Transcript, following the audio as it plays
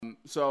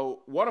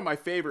So one of my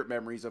favorite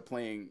memories of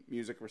playing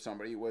music for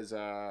somebody was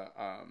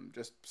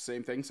just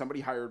same thing.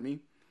 Somebody hired me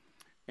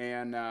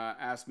and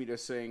asked me to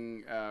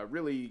sing a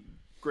really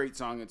great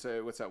song. It's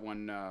what's that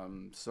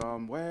one?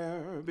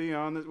 Somewhere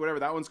Beyond this, whatever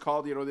that one's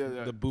called. You know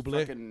the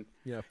Buble.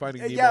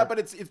 Finding Nemo. Yeah, but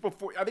it's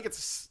before. I think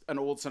it's an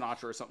old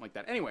Sinatra or something like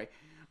that. Anyway,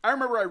 I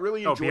remember I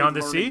really enjoyed Beyond the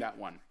learning Sea? that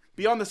one.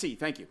 Beyond the Sea.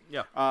 Thank you.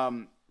 Yeah.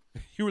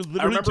 You were I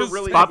literally remember just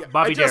really. Bobby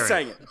I just Darin.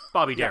 sang it.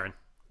 Bobby Yeah. Darin.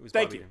 It was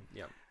Thank Bobby you. Darin.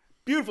 Yeah.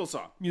 Beautiful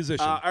song.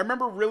 musician. I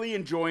remember really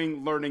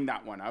enjoying learning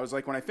that one. I was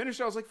like, when I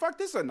finished, I was like, "Fuck,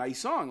 this is a nice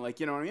song."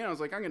 Like, you know what I mean? I was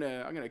like, I'm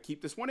gonna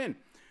keep this one in.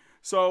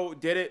 So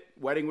did it.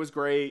 Wedding was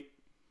great.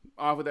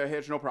 Off with a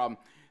hitch, no problem.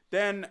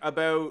 Then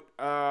about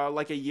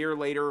like a year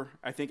later,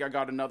 I think I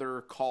got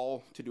another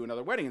call to do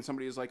another wedding, and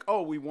somebody was like,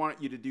 "Oh, we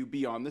want you to do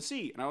Beyond the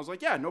Sea," and I was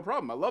like, "Yeah, no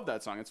problem. I love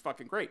that song. It's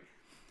fucking great."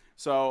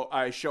 So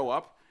I show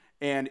up,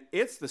 and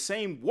it's the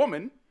same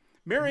woman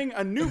marrying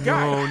a new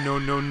guy.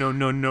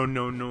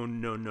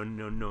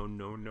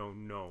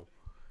 No.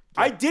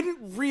 I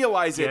didn't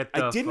realize it.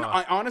 Get the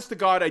fuck. Honest to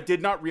God, I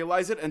did not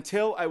realize it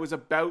until I was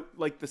about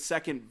like the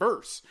second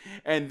verse.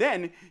 And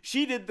then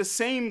she did the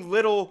same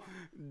little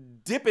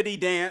dippity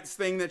dance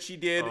thing that she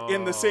did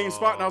in the same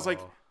spot. And I was like,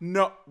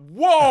 no,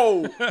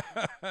 whoa.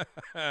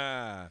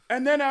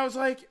 And then I was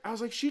like,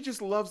 she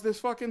just loves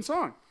this fucking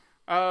song.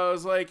 I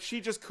was like, she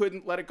just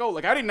couldn't let it go.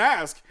 Like, I didn't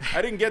ask.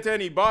 I didn't get to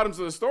any bottoms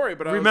of the story,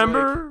 but I was like,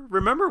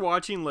 remember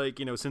watching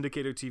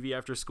syndicated TV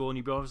after school, and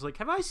you'd be always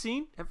like, I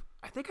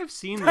think I've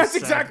seen this. That's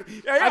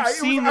exactly. Yeah, I've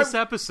seen this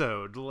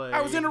episode. Like, I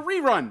was in a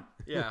rerun.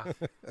 Yeah.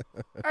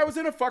 I was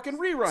in a fucking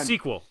rerun.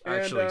 Sequel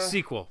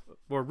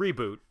or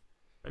reboot.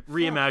 Like,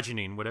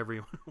 reimagining, whatever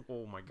you want.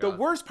 Oh my God. The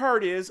worst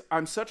part is,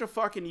 I'm such a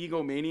fucking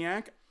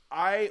egomaniac.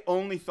 I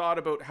only thought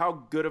about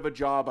how good of a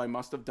job I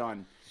must have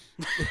done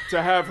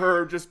to have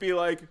her just be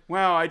like,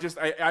 wow, I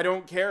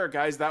don't care,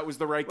 guys. That was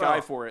the right guy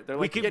for it. They're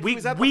like,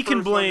 we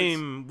can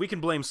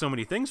blame so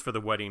many things for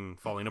the wedding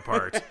falling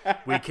apart.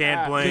 We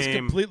can't blame. Just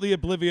completely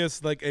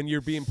oblivious, like, and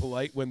you're being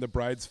polite when the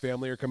bride's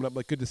family are coming up,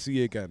 like, good to see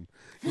you again.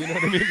 You know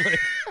what I mean?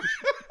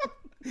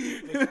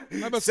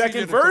 Like,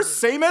 second verse,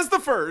 same as the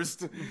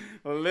first.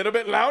 A little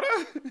bit louder.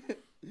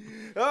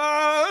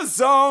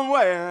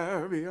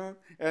 Somewhere beyond.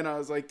 And I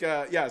was like,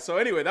 yeah. So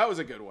anyway, that was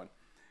a good one.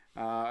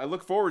 I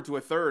look forward to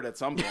a third at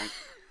some point.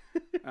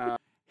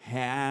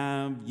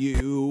 Have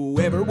you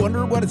ever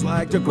wondered what it's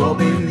like to grow up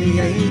in the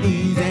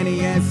 80s?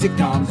 NES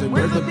sitcoms and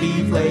where's the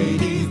beef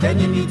ladies? Then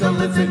you need to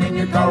listen in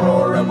your car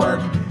or at work.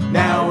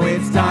 Now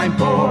it's time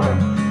for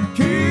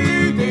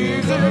Keith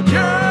is a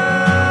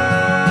Jerk.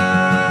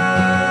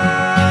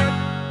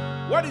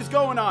 What is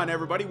going on,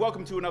 everybody?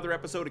 Welcome to another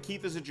episode of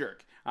Keith is a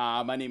Jerk.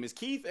 My name is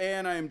Keith,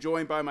 and I am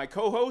joined by my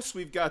co-hosts.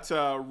 We've got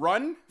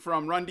Run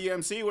from Run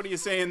DMC. What are you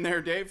saying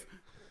there, Dave?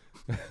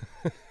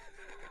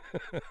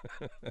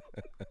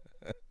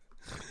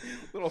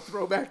 Little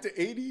throwback to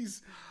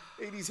 80s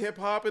hip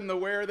hop in the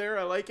wear there.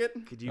 I like it.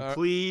 Could you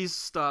please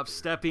stop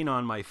stepping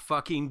on my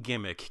fucking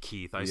gimmick,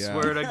 Keith? I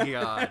swear to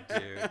God,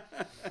 dude.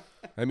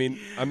 I mean,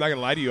 I'm not gonna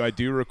lie to you. I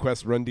do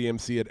request Run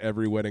DMC at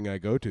every wedding I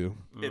go to.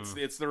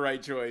 It's the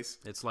right choice.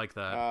 It's like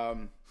that.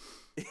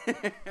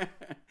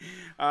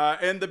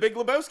 And the Big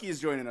Lebowski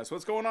is joining us.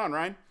 What's going on,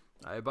 Ryan?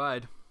 I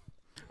abide.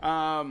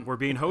 We're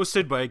being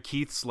hosted by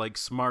Keith's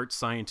smart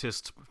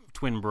scientist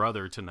twin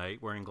brother tonight,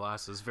 wearing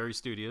glasses, very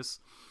studious.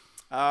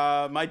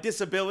 My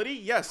disability,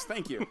 yes,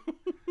 thank you.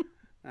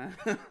 What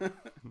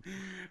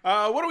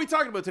are we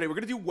talking about today? We're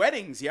gonna do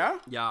weddings, yeah?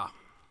 Yeah.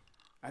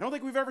 I don't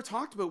think we've ever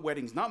talked about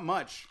weddings. Not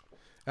much.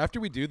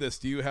 After we do this,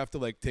 do you have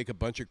to take a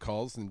bunch of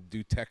calls and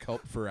do tech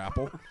help for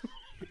Apple?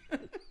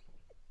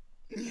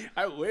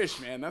 I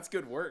wish, man. That's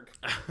good work.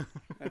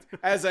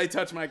 As I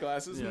touch my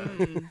glasses. Yeah.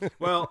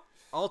 Well,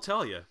 I'll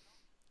tell you.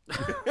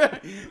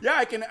 Yeah,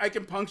 I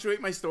can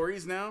punctuate my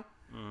stories now.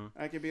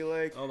 I can be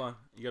like, hold on,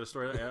 you got a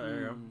story? Yeah,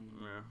 there you go.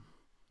 Yeah.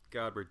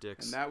 God, we're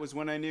dicks. And that was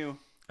when I knew.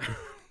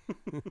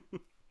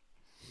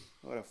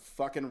 What a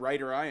fucking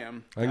writer I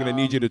am. I'm going to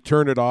need you to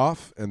turn it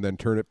off and then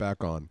turn it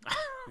back on.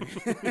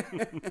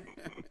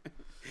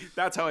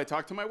 That's how I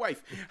talk to my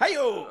wife.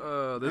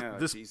 Hi-yo!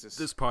 This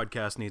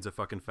podcast needs a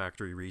fucking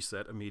factory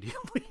reset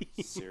immediately.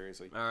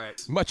 Seriously. All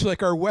right. Much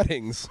like our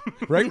weddings.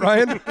 Right,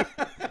 Ryan?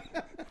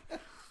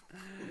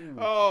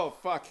 Oh,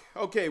 fuck.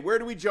 Okay, where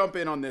do we jump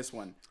in on this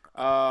one?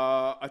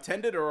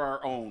 Attended or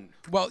our own?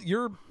 Well,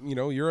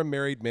 you're a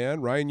married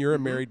man. Ryan, you're a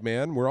married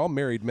man. We're all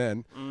married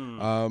men.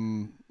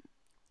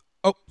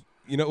 Oh,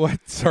 you know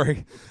what?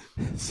 Sorry.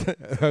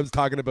 I was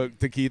talking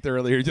to Keith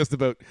earlier, just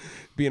about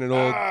being an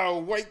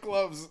old... white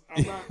gloves.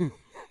 I'm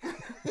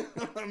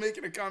not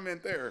making a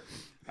comment there.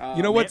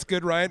 You know what's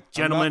good, Ryan?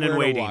 Gentlemen in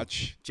waiting.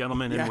 Watch.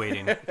 Gentlemen in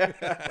waiting.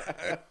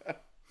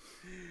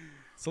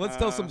 So let's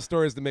tell some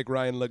stories to make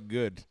Ryan look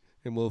good.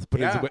 And we'll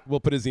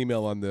put his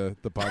email on the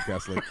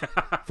podcast link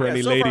for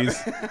any ladies.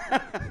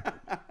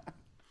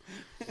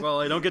 Well,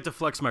 I don't get to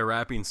flex my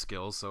rapping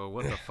skills, so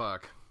what the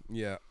fuck?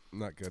 Yeah,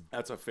 not good.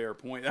 That's a fair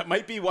point. That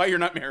might be why you're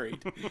not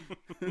married.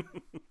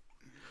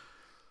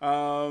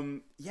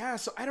 Yeah,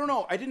 so I don't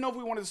know. I didn't know if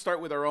we wanted to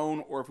start with our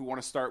own or if we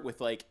want to start with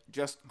like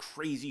just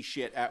crazy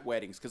shit at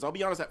weddings. Because I'll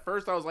be honest, at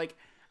first I was like,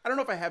 I don't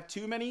know if I have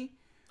too many.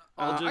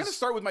 I'm gonna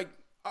start with my.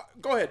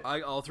 Go ahead.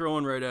 I'll throw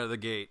one right out of the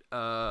gate.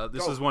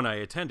 This is one I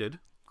attended.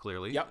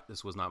 Clearly, Yep.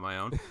 This was not my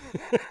own.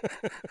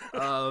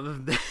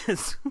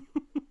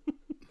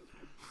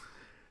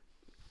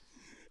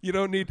 You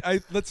don't need.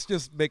 Let's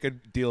just make a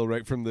deal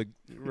right from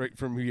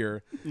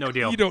here. No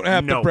deal. You don't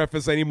have to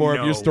preface any more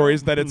of your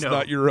stories that it's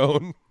not your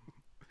own.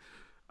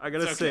 I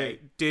gotta say,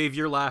 Dave,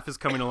 your laugh is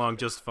coming along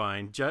just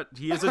fine. Jet,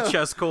 he has a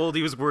chest cold.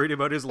 He was worried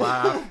about his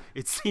laugh.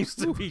 It seems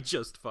to be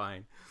just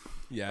fine.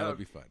 Yeah, that'll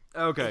be fun.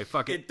 Okay,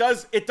 fuck it.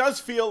 It does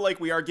feel like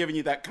we are giving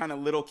you that kind of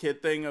little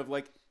kid thing of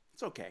like,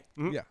 it's okay.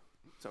 Mm-hmm. Yeah.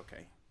 It's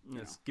okay.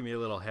 Just give me a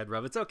little head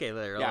rub. It's okay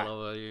there. Yeah.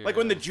 Like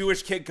when the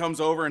Jewish kid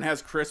comes over and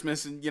has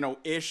Christmas and,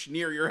 ish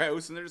near your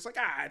house and they're just like,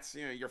 it's,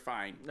 you're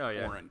fine. Oh,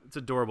 yeah. Warren. It's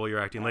adorable. You're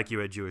acting like you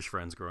had Jewish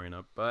friends growing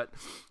up. But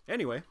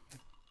anyway,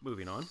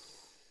 moving on.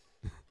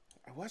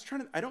 I was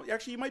trying to, I don't,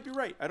 actually, you might be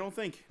right. I don't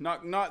think.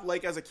 Not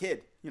like as a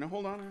kid.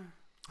 Hold on.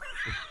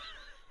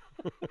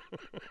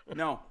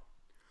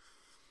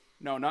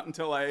 No, not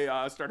until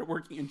I started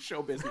working in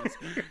show business.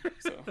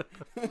 So.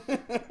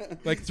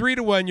 Like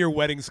 3-1, your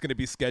wedding's going to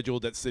be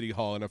scheduled at City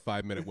Hall in a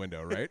 5-minute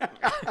window, right?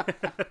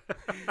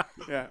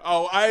 Yeah.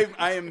 Oh, I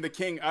am the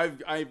king.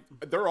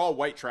 They're all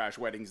white trash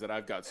weddings that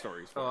I've got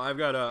stories for. Oh, I've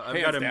got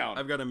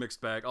a mixed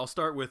bag. I'll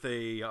start with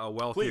a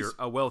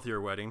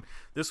wealthier wedding.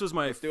 This was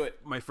my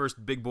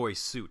first big boy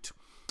suit.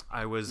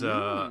 I was in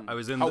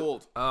How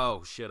old?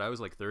 Oh shit, I was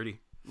like 30.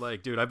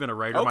 Like, dude, I've been a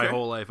writer my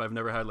whole life. I've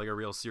never had like a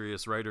real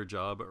serious writer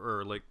job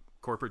or like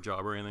corporate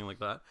job or anything like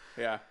that.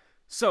 Yeah.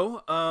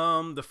 So,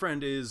 the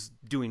friend is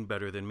doing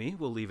better than me.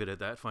 We'll leave it at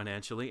that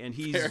financially, and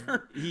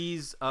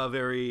he's a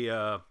very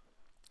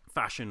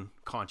fashion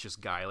conscious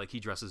guy. Like, he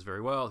dresses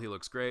very well. He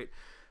looks great.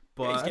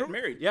 But he's getting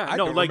married. Yeah, I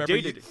no, don't like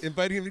remember dated.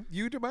 inviting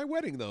you to my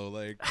wedding though.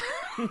 Like,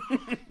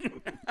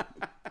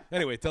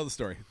 anyway, tell the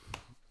story.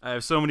 I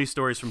have so many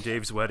stories from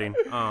Dave's wedding.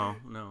 Oh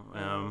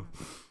no.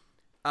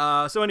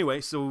 So anyway,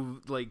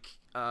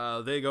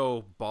 they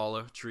go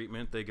Bala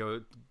treatment. They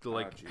go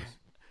to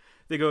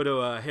they go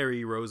to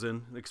Harry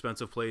Rosen,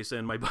 expensive place,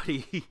 and my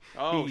buddy he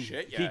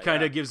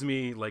kind of gives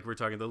me, like, we're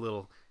talking the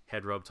little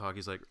head rub talk.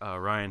 He's like,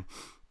 Ryan,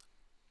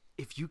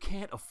 if you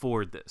can't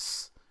afford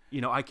this,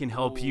 I can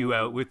help you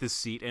out with this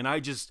seat. And I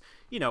just,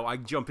 I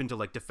jump into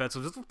like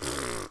defensive.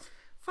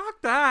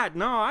 Fuck that!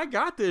 No, I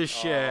got this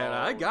shit.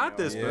 I got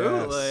this,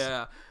 boo.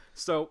 Yeah.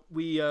 So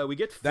we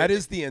get fit. That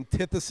is the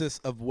antithesis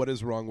of what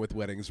is wrong with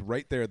weddings,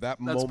 right there. That's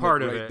moment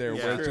part of right it. there,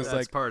 Yeah, where it's just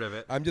that's part of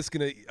it. I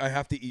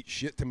have to eat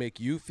shit to make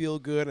you feel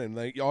good, and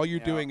like all you're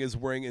doing is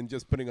wearing and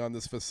just putting on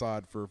this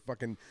facade for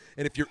fucking.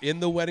 And if you're in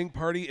the wedding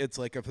party, it's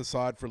like a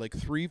facade for like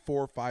 3,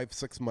 4, 5,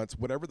 6 months,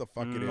 whatever the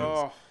fuck it is.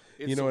 Oh,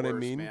 it's what I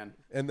worst, mean? Man.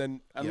 And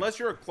then unless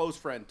you're a close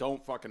friend,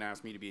 don't fucking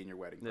ask me to be in your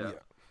wedding. Yeah.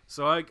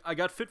 So I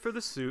got fit for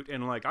the suit,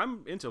 and like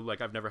I'm into, like,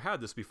 I've never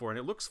had this before, and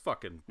it looks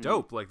fucking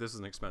dope. Like, this is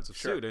an expensive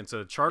suit. And it's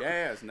a charcoal.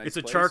 Yeah, it's a nice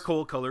place.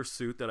 Charcoal color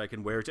suit that I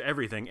can wear to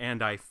everything,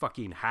 and I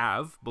fucking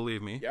have,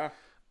 believe me. Yeah.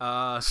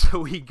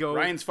 So we go.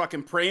 Ryan's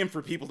fucking praying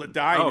for people to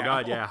die. Oh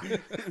now. God, yeah.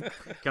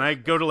 Can I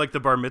go to like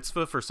the bar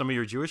mitzvah for some of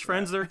your Jewish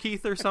friends there,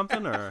 Keith, or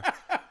something, or?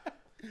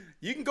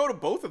 You can go to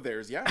both of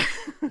theirs, yeah.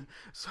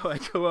 So I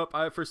go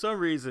up. For some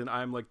reason,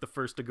 I'm like the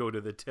first to go to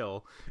the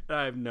till. And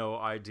I have no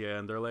idea.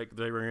 And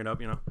they ring it up,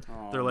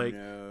 they're like,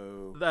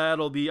 no.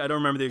 That'll be, I don't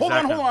remember the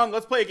exact Hold on.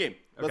 Let's play a game.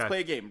 Okay. Let's play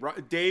a game.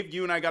 Dave,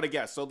 you and I got to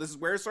guess. So this is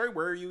where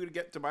are you to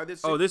get to buy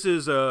this suit? Oh, this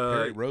is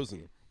Harry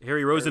Rosen.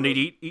 Harry Rosen,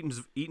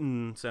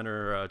 Eaton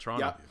Center,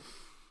 Toronto.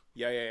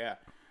 Yeah.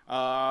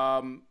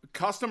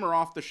 Custom or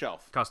off the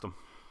shelf? Custom.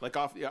 Like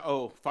off,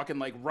 fucking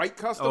like right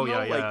custom. Oh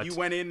yeah, though? yeah. Like you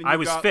went in and I you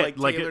was got, fit.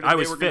 like I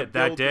was they were fit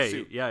gonna that build the day.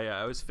 suit. Yeah,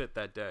 I was fit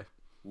that day.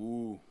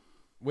 Ooh.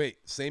 Wait,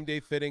 same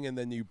day fitting and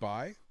then you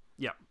buy?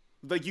 Yeah.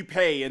 Like you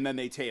pay and then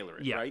they tailor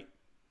it, Yeah. right?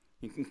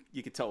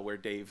 You can tell where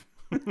Dave.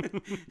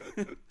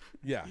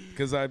 Yeah,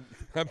 because I'm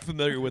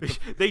familiar with.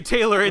 They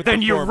tailor it,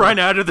 then you run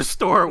out of the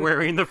store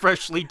wearing the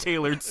freshly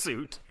tailored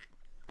suit.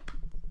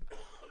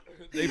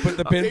 They put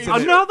the pins. in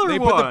Another it. They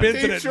one. Put the pins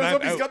Dave in it. shows and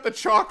up. I'm He's out. got the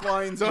chalk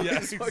lines on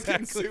Yes, his fucking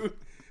exactly. suit.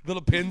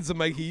 Little pins in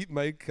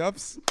my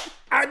cuffs.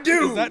 I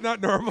do. Is that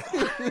not normal?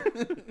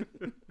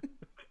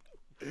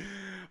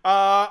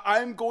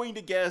 I'm going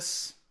to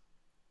guess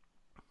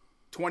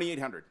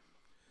 2,800.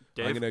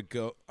 Dave? I'm gonna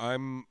go.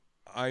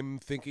 I'm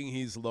thinking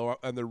he's low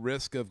on the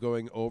risk of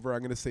going over.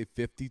 I'm gonna say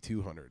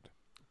 5,200.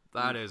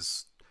 That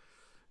is,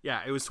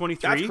 yeah. It was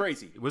 23. That's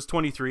crazy. It was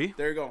 23.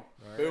 There you go.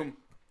 Boom.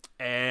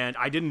 And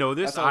I didn't know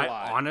this. That's a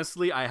lot.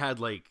 Honestly, I had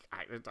like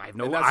I have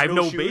no And that's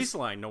no shoes?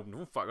 baseline. No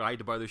fuck. I had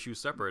to buy the shoes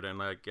separate, and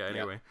like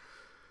anyway.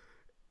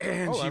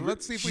 And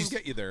Let's see if we can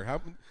get you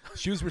there.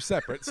 Shoes were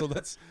separate, so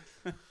let's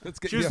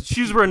get you.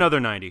 Shoes were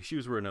another 90.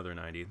 Shoes were another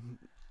 90.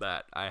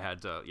 That I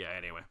had to. Yeah.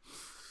 Anyway.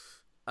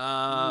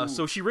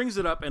 So she rings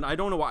it up, and I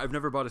don't know why I've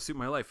never bought a suit in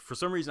my life. For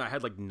some reason, I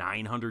had like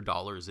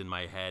 $900 in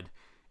my head,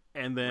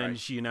 and then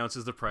she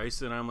announces the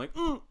price, and I'm like,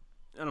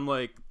 And I'm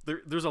like,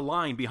 there's a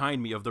line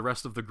behind me of the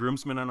rest of the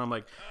groomsmen, and I'm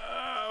like,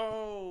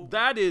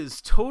 that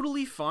is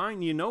totally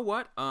fine. You know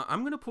what?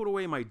 I'm going to put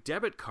away my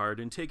debit card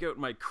and take out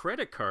my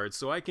credit card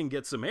so I can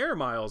get some air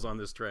miles on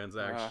this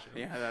transaction.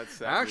 Yeah,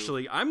 that's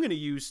Actually, I'm going to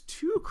use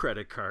 2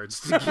 credit cards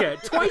to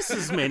get twice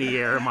as many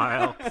air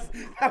miles.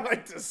 I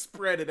like to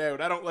spread it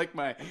out. I don't like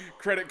my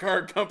credit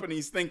card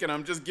companies thinking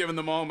I'm just giving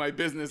them all my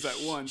business at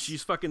once.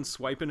 She's fucking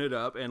swiping it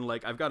up, and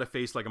like I've got a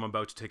face like I'm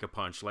about to take a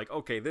punch. Like,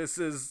 okay, this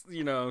is,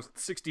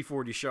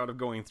 60-40 shot of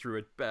going through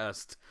at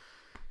best.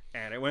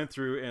 And it went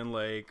through, and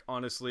like,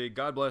 honestly,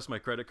 God bless my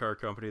credit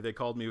card company. They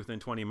called me within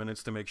 20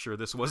 minutes to make sure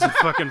this wasn't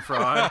fucking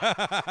fraud.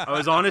 I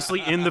was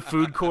honestly in the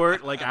food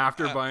court, like,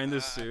 after buying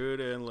this suit,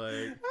 and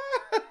like...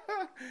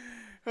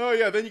 Oh,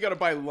 yeah, then you got to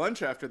buy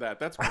lunch after that.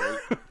 That's great.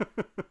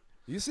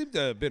 You seem to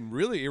have been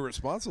really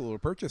irresponsible to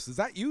purchase. Is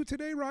that you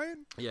today,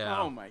 Ryan? Yeah.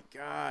 Oh, my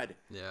God.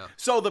 Yeah.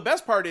 So the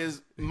best part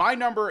is my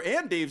number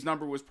and Dave's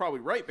number was probably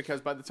right, because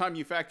by the time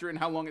you factor in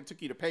how long it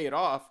took you to pay it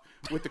off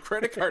with the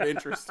credit card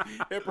interest,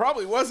 it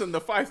probably wasn't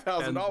the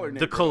 $5,000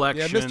 The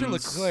collections. Yeah, Mr.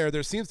 LeClaire,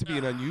 there seems to be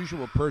an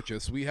unusual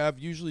purchase. We have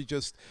usually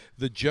just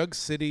the Jug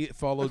City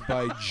followed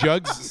by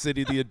Jugs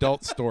City, the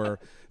adult store.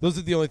 Those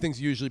are the only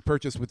things you usually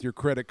purchase with your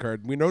credit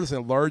card. We noticed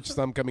a large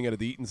sum coming out of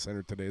the Eaton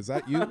Center today. Is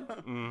that you?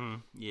 Mm-hmm.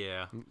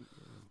 Yeah.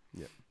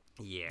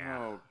 Yeah.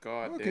 Oh,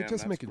 God Okay, damn, just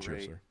that's making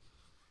great. sure, sir.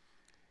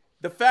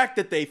 The fact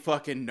that they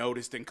fucking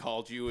noticed and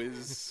called you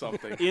is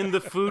something. In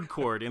the food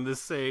court in the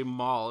same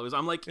mall.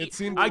 I'm like, It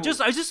seemed- I just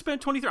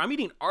spent $23. I'm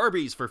eating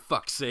Arby's, for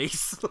fuck's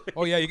sakes.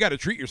 Oh, yeah, you got to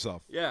treat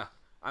yourself. Yeah.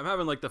 I'm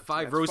having like the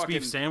 5 That's roast fucking-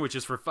 beef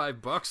sandwiches for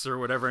 $5 or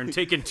whatever, and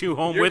taking 2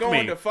 home You're with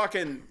going me. to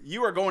fucking,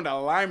 you are going to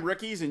Lime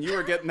Ricky's and you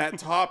are getting that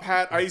top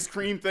hat ice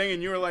cream thing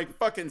and you were like,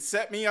 fucking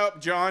set me up,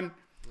 John.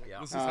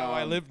 This is how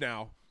I live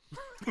now.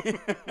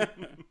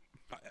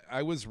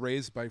 I was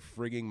raised by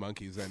frigging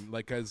monkeys, and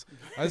like as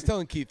I was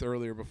telling Keith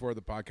earlier before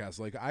the podcast,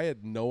 like I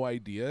had no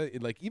idea.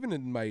 Like even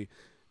in my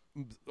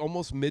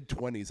almost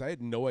mid-20s, I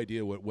had no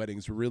idea what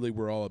weddings really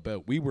were all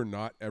about. We were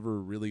not ever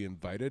really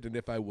invited, and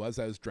if I was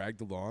dragged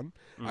along.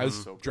 I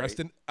was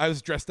I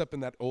was dressed up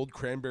in that old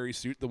cranberry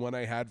suit, the one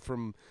I had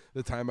from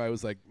the time I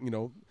was like,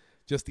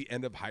 just the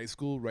end of high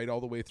school, right all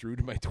the way through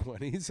to my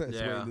 20s. I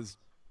was wearing this.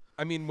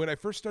 I mean, when I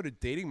first started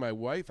dating my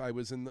wife, I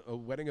was in a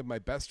wedding of my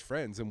best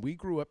friends, and we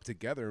grew up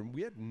together, and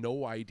we had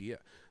no idea.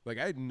 Like,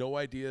 I had no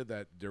idea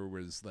that there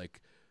was, like,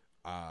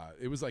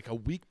 it was like a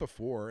week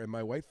before, and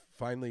my wife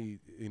finally,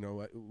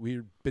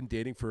 we'd been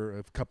dating for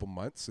a couple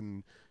months,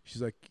 and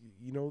she's like,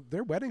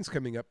 their wedding's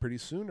coming up pretty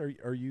soon.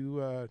 Are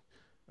you,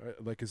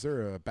 like, is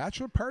there a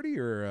bachelor party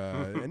or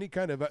any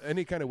kind of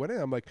wedding?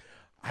 I'm like,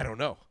 I don't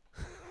know.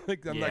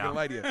 Like, I'm not gonna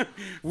lie to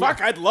you. Fuck,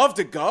 I'd love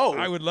to go.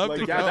 I would love to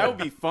Yeah, go. that would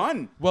be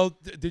fun. Well,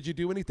 did you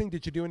do anything?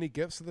 Did you do any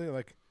gifts? They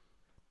like,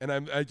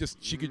 and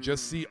she could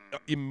just see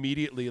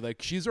immediately, like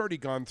she's already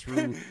gone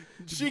through.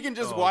 She can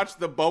just watch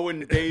the Bo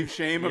and Dave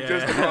shame of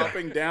just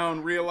dropping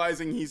down,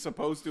 realizing he's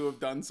supposed to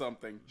have done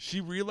something. She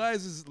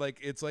realizes, like,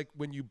 it's like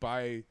when you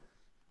buy,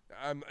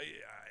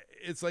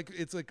 it's like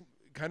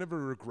kind of a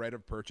regret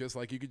of purchase.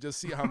 Like you could just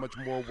see how much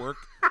more work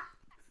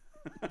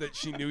that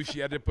she knew she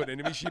had to put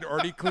into me. She'd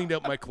already cleaned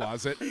out my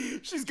closet.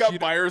 She's got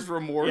buyer's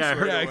remorse. Yeah,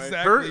 right away.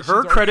 exactly.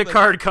 Her credit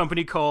card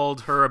company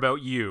called her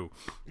about you.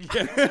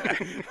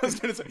 I was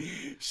gonna say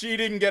she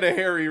didn't get a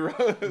Harry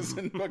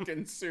Rosen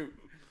fucking suit.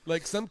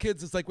 Like some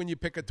kids, it's like when you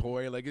pick a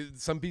toy. Like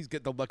some people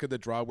get the luck of the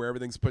draw where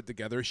everything's put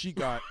together. She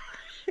got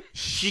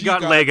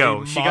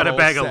Lego. a She got a model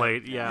bag of set.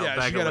 Lego. Yeah,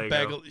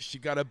 She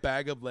got a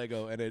bag of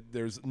Lego, and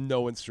there's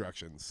no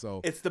instructions.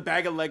 So It's the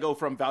bag of Lego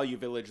from Value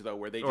Village, though,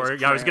 where they just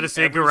Or I was gonna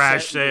say every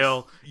garage set and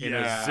sale just- in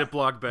Yeah. a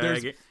Ziploc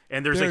bag,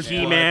 and there's a there's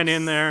He-Man bugs.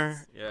 in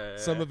there. Yeah.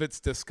 some of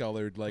it's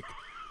discolored. Like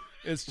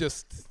it's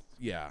just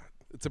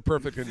it's a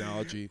perfect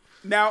analogy.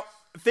 Now,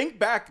 think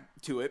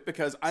back to it,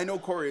 because I know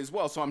Corey as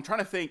well, so I'm trying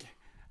to think,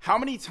 how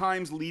many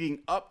times leading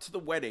up to the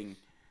wedding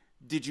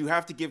did you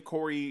have to give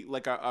Corey,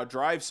 like, a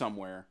drive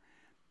somewhere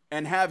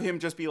and have him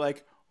just be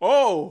like,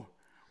 oh,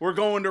 we're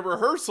going to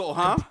rehearsal,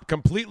 huh?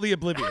 Completely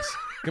oblivious.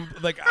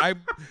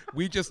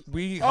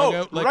 We hung Oh,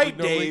 out like right,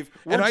 we normally, Dave.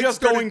 and We're I just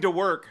started- going to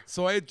work.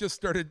 So I had just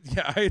started.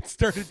 Yeah, I had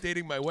started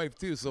dating my wife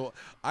too. So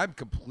I'm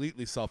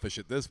completely selfish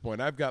at this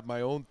point. I've got my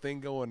own thing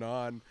going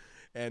on,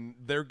 and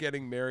they're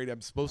getting married.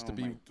 I'm supposed to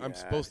be. my I'm God.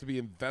 supposed to be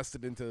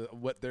invested into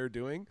what they're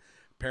doing.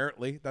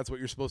 Apparently, that's what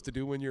you're supposed to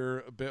do when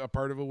you're a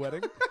part of a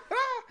wedding.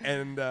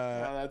 And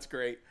Oh, that's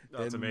great.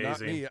 That's and amazing.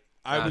 Not me.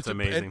 That's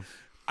amazing. And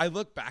I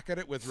look back at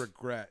it with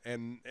regret,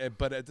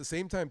 but at the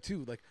same time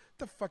too, like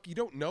the fuck, you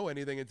don't know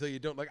anything until you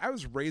don't. Like I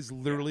was raised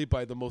literally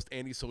by the most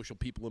antisocial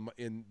people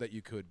in that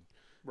you could.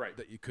 Right.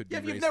 That you could. Yeah,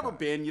 be if you've raised never by.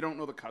 been, you don't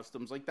know the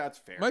customs. Like, that's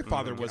fair. My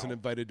father wasn't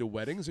invited to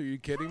weddings. Are you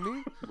kidding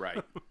me? Right.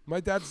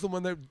 My dad's the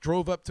one that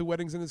drove up to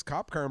weddings in his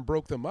cop car and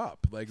broke them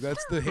up. Like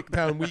that's the hick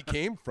town we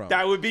came from.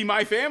 That would be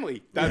my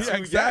family. That's Yeah, who,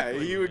 exactly.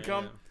 Yeah, he would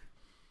come.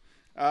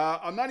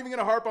 I'm not even going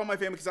to harp on my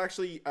family, because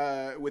actually,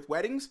 with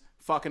weddings,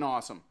 fucking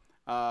awesome.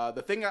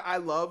 The thing I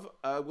love,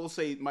 we'll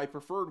say my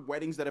preferred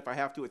weddings that if I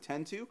have to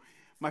attend to,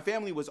 my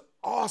family was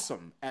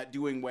awesome at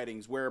doing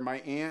weddings. Where my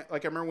aunt,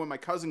 like I remember when my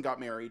cousin got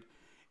married,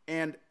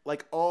 and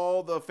like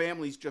all the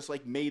families just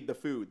like made the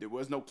food. There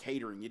was no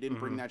catering. You didn't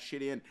bring that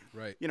shit in.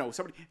 Right. You know,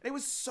 somebody. And it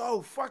was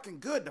so fucking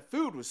good. The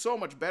food was so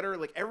much better.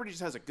 Like everybody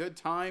just has a good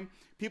time.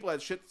 People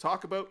had shit to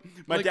talk about.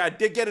 My dad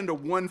did get into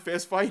one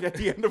fist fight at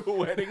the end of a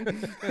wedding,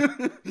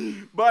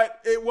 but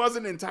it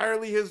wasn't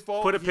entirely his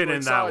fault. Put a He, pin like,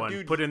 in saw that a one.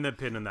 dude- Put in the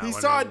pin in that He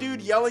one. saw a dude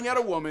yelling at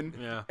a woman,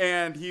 Yeah.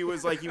 and he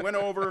was like, he went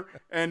over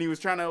and he was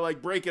trying to like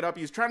break it up.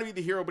 He was trying to be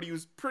the hero, but he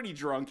was pretty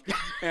drunk,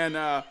 and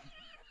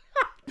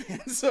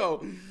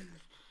so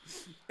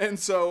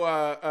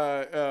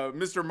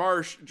Mr.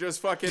 Marsh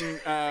just fucking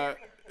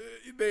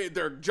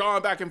they're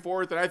jawing back and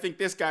forth, and I think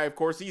this guy, of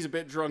course, he's a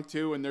bit drunk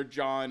too, and they're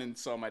jawing, and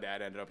so my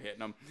dad ended up hitting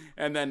him,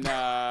 and then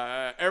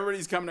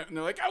everybody's coming up and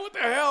they're like, oh, what the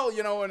hell,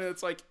 you know, and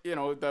it's like, you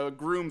know, the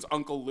groom's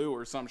Uncle Lou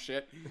or some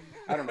shit,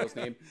 I don't know his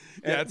name.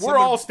 Yeah, And we're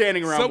all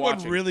standing around someone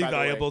watching, really by the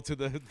way. valuable to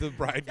the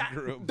bride and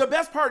groom. The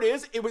best part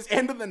is, it was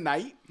end of the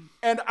night,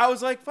 and I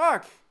was like,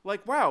 fuck,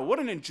 like, wow, what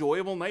an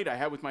enjoyable night I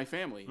had with my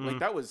family. Like,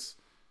 that was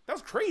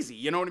crazy,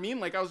 you know what I mean?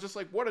 Like, I was just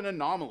like, what an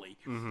anomaly.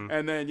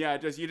 And then, yeah,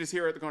 you just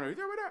hear at the corner,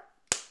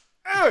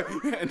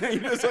 and then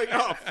you're just like,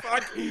 oh,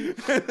 fuck.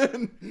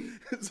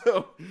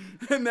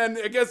 And then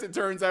I guess it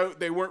turns out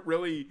they weren't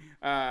really,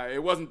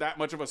 it wasn't that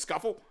much of a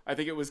scuffle. I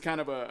think it was kind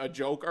of a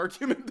joke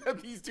argument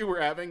that these two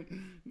were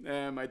having.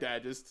 My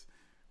dad just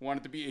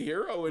wanted to be a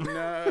hero, and,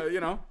 you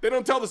know, they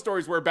don't tell the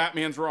stories where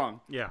Batman's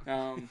wrong. Yeah.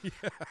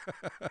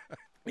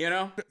 You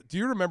know? Do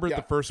you remember Yeah.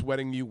 the first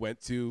wedding you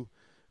went to?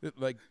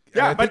 Like,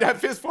 Yeah, I my think-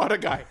 dad fist fought a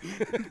guy.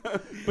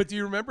 But do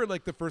you remember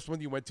like the first one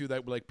you went to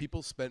that like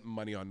people spent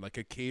money on, like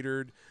a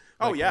catered,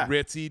 Oh, like, yeah.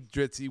 ritzy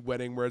dritzy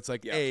wedding where it's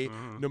like, Yeah.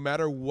 no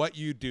matter what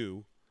you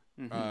do,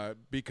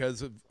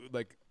 because of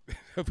like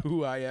of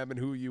who I am and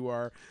who you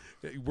are,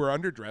 we're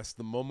underdressed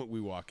the moment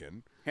we walk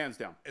in. Hands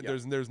down. And Yeah.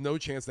 there's no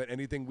chance that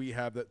anything we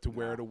have that to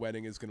wear at a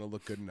wedding is going to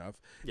look good enough.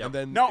 Yep. And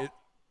then No.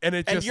 and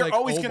it's And just you're like,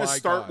 always oh going to my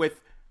start God.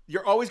 with,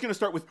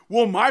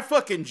 well, my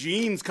fucking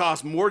jeans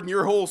cost more than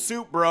your whole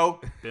suit, bro.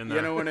 Been You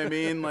there. know what I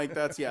mean? Like,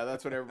 that's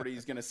what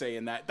everybody's going to say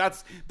in that.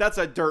 That's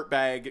a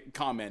dirtbag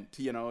comment,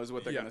 you know, is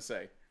what they're Yeah. going to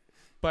say.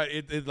 But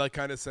it like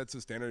kind of sets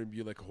a standard and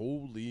be like,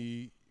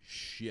 holy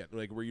shit,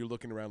 like where you're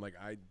looking around like,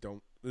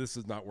 this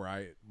is not where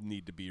I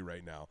need to be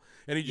right now.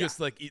 And you just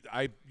like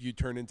you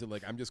turn into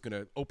like, I'm just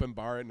gonna open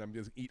bar it and I'm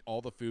just eat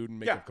all the food and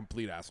make Yeah. a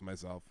complete ass of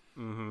myself.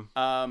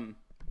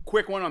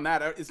 Quick one on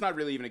that. It's not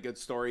really even a good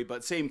story,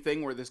 but same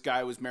thing where this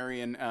guy was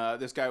marrying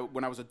this guy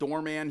when I was a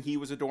doorman. He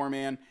was a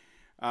doorman.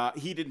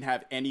 He didn't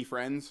have any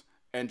friends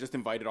and just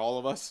invited all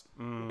of us.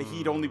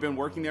 He'd only been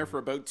working there for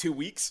about 2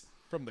 weeks.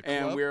 From the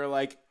And club? we were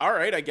like, all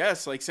right, I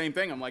guess. Like, same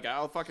thing. I'm like,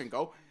 I'll fucking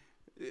go.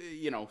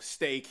 You know,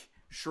 steak,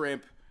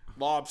 shrimp,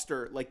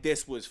 lobster. Like,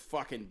 this was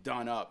fucking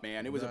done up,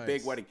 man. It was a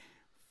big Nice. wedding.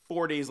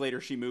 4 days later,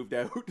 she moved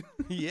out.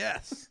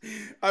 Yes.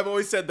 I've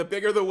always said the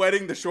bigger the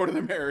wedding, the shorter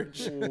the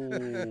marriage.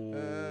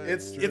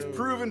 It's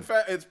proven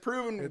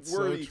It's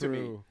worthy so to me.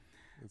 true.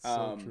 It's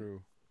so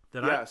true.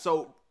 Then Yeah.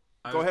 So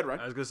go ahead, Ryan.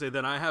 I was gonna say,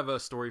 then I have a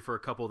story for a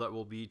couple that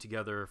will be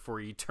together for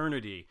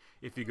eternity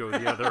if you go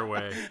the other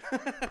way.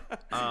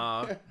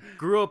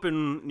 Grew up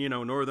in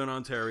northern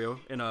Ontario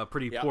in a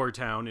pretty poor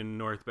town in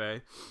North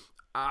Bay.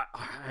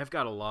 I've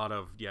got a lot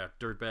of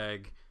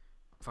dirtbag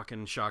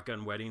fucking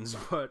shotgun weddings,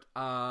 but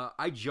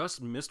I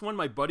just missed one.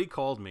 My buddy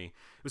called me.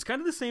 It was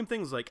kind of the same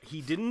things. Like, he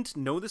didn't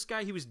know this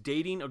guy. He was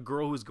dating a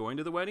girl who was going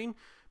to the wedding,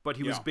 but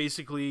he was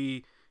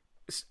basically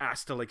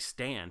asked to like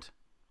stand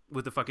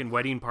with the fucking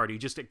wedding party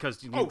just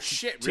because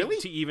really?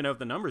 to even out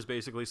the numbers,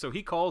 basically. So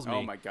he calls me.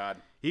 Oh my god.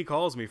 He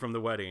calls me from the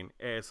wedding.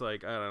 It's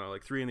like, I don't know,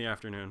 like 3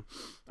 p.m.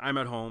 I'm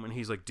at home, and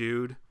he's like,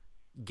 dude,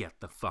 get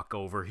the fuck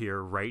over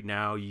here right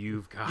now.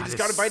 You've got You just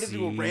got invited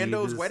to a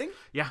rando's wedding?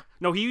 Yeah.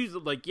 No, he's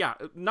like,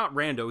 not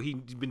rando.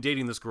 He'd been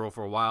dating this girl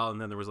for a while,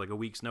 and then there was like a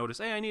week's notice.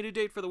 Hey, I need a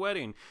date for the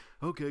wedding.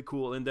 Okay,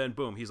 cool. And then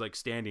boom, he's like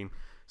standing.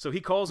 So he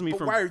calls me But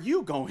from. why are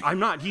you going? I'm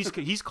not.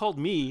 He's called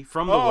me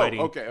from the Oh, wedding,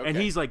 okay. and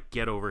he's like,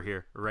 "Get over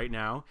here right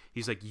now."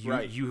 He's like,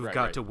 "You've got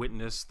right. to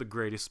witness the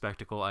greatest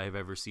spectacle I have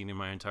ever seen in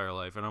my entire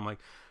life." And I'm like,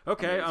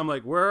 "Okay." I'm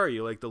like, "Where are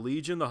you? Like the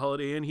Legion, the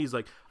Holiday Inn?" He's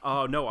like,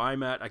 "Oh no,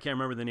 I'm at. I can't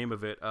remember the name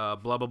of it. Blah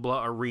blah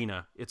blah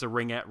Arena. It's a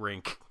ringette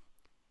rink."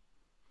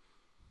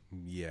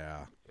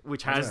 Yeah.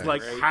 Which has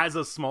has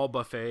a small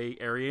buffet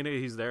area in it.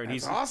 He's there, and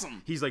That's he's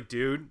awesome. He's like,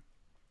 dude.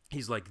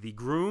 He's like, the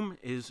groom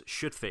is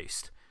shit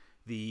faced.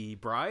 The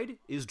bride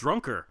is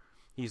drunker.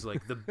 He's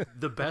like,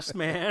 the best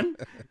man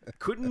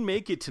couldn't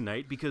make it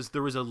tonight because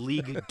there was a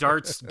league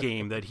darts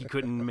game that he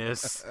couldn't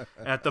miss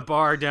at the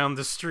bar down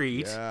the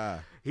street. Yeah.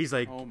 He's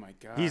like, Oh my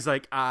god. he's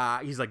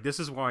like, this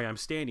is why I'm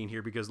standing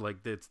here, because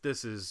like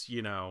this is,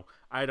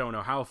 I don't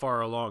know how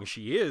far along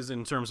she is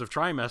in terms of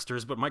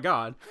trimesters, but my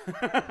God.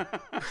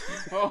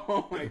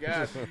 Oh my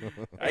god.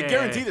 I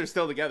guarantee they're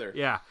still together.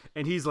 Yeah.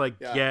 And he's like,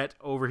 Yeah. get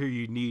over here.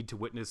 You need to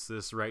witness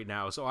this right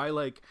now. So I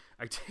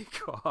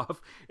take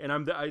off,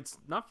 and it's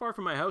not far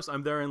from my house.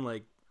 I'm there in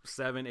like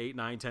 7, 8,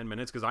 9, 10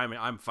 minutes because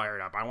I'm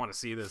fired up. I want to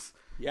see this.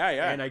 Yeah.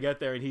 And I get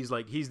there, and he's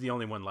the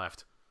only one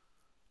left.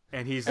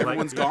 And he's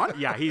Everyone's like, gone?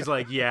 Yeah, he's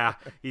like, yeah.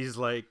 He's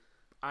like,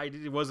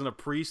 it wasn't a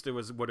priest. It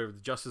was whatever, the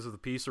Justice of the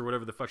Peace or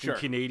whatever the fucking Sure,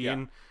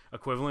 Canadian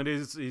equivalent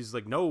is. He's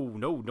like, no,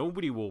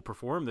 nobody will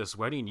perform this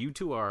wedding. You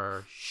two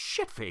are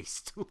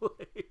shit-faced.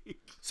 Like,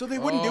 So they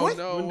wouldn't do it?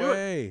 No Wouldn't do it.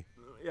 way.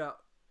 yeah.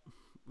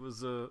 It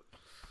was,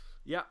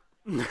 yeah.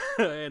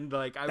 And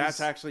like, That's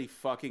actually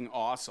fucking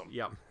awesome.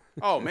 yeah.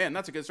 Oh man,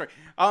 that's a good story.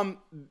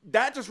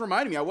 That just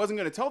reminded me. I wasn't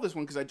going to tell this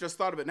one because I just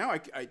thought of it now.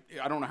 I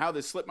don't know how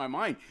this slipped my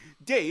mind.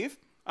 Dave,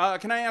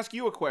 can I ask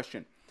you a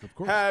question? Of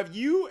course. Have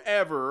you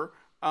ever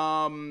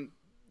gone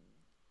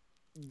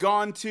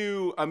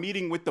to a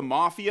meeting with the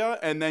mafia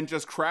and then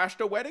just crashed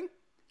a wedding?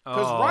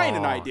 Because Ryan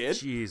and I did.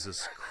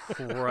 Jesus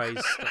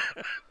Christ.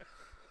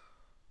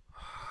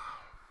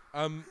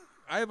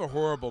 I have a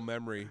horrible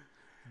memory,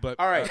 but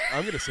All right.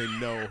 I'm gonna say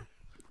no.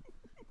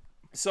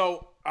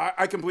 So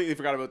I completely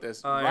forgot about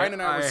this. Ryan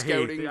and I were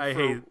scouting I for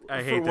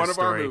hate one this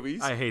of our story.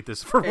 movies. I hate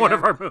this for one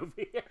of our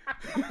movies.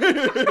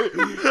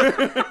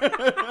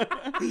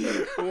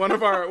 one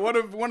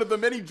of the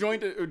many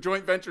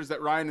joint ventures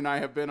that Ryan and I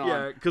have been on.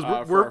 Yeah, because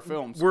for our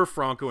films. we're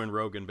Franco and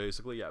Rogan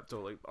basically. Yeah,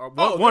 totally.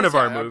 Oh, One of yeah,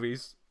 our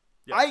movies.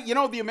 Yeah.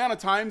 The amount of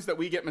times that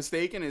we get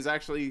mistaken is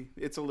actually,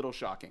 it's a little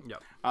shocking.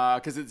 Yep.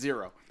 Because it's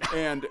 0.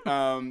 And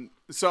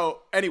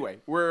so anyway,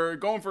 we're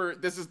going for,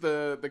 this is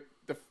the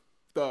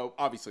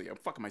obviously,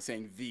 fuck am I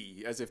saying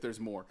the, as if there's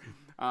more.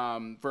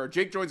 For our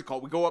Jake Joins a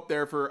Cult, we go up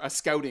there for a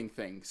scouting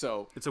thing.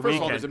 So It's a first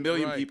of all, weekend. there's a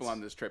million Right. people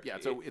on this trip. Yeah,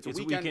 so it's a It's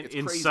weekend. It's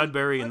in crazy.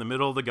 Sudbury in the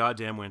middle of the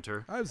goddamn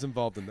winter. I was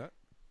involved in that.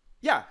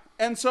 Yeah,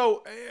 and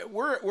so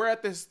we're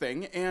at this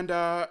thing, and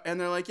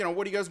they're like,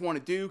 what do you guys want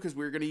to do? Because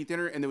we were gonna eat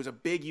dinner, and there was a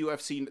big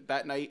UFC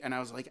that night, and I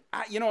was like,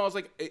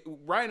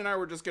 Ryan and I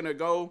were just gonna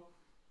go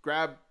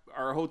grab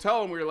our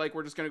hotel, and we were like,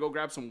 we're just gonna go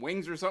grab some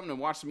wings or something and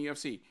watch some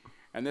UFC.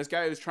 And this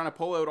guy who's trying to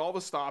pull out all the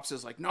stops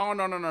is like, no,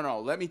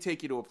 let me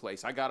take you to a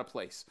place. I got a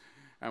place.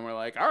 And we're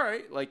like, all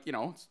right, like,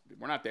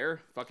 we're not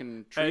there.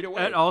 Fucking treat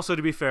away. And also,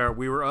 to be fair,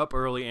 we were up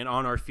early and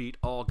on our feet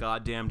all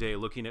goddamn day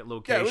looking at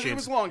locations it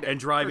was a long day, and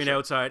driving for sure.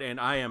 outside, and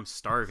I am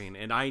starving,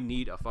 and I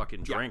need a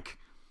fucking drink.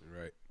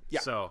 Right. Yeah,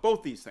 So-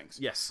 both these things.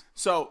 Yes.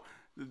 So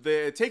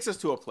it takes us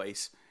to a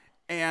place,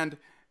 and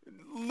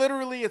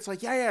literally it's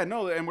like,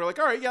 no. And we're like,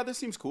 all right, yeah, this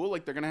seems cool.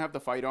 Like, they're going to have the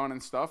fight on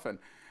and stuff. And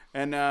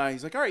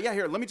he's like, all right, yeah,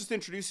 here, let me just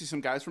introduce you to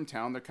some guys from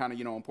town. They're kind of,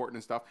 important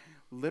and stuff.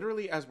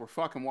 Literally, as we're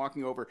fucking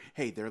walking over,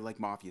 hey, they're like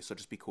mafia, so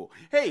just be cool.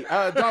 Hey,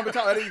 Don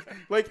Vitale,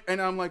 like, and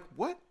I'm like,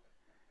 what?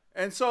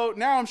 And so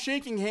now I'm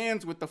shaking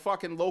hands with the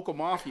fucking local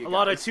mafia guys. A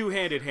lot of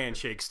two-handed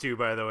handshakes, too,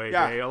 by the way.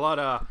 Yeah. Jay. A lot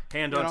of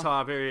hand on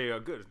top. Very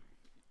good.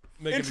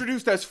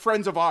 Introduced as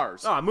friends of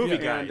ours. Movie Yeah,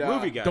 guy. and,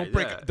 movie guy. Don't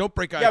break. yeah. Don't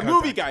break eye Yeah, contact.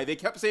 movie guy. They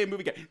kept saying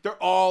movie guy. They're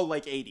all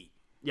like 80.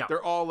 Yeah.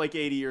 They're all like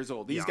 80 years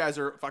old. These Yeah. guys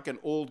are fucking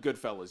old good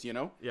fellas,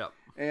 Yeah.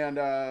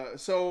 And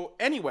so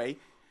anyway,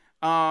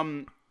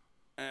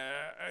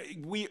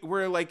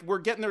 we're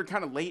getting there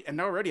kind of late, and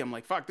already I'm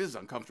like, fuck, this is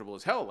uncomfortable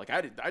as hell. Like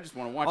I just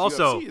want to watch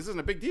Also- UFC. This isn't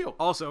a big deal.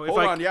 Also, Hold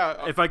on,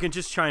 if I can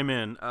just chime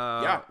in,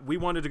 Yeah. we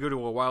wanted to go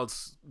to a Wild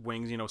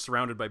Wings,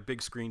 surrounded by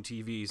big screen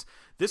TVs.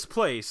 This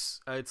place,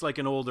 it's like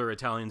an older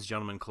Italian's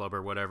Gentleman Club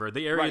or whatever.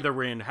 The area Right.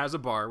 they're in has a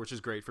bar, which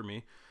is great for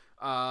me.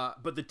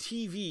 But the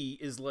TV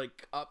is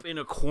like up in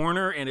a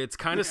corner, and it's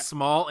kind of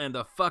small, and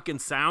the fucking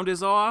sound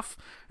is off.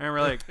 And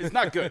we're like, It's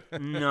not good.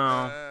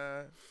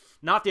 no,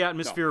 not the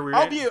atmosphere we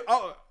were in.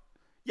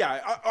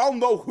 I'll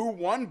know who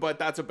won, but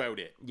that's about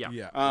it. Yeah.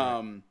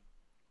 Yeah.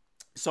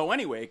 So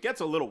anyway, it gets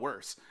a little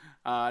worse.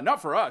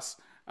 Not for us,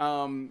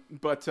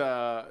 but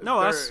No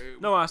us.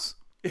 No us.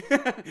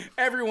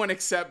 everyone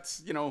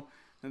except the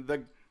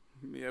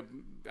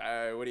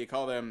what do you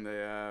call them?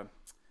 The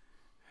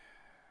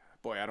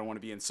boy, I don't want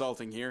to be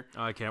insulting here.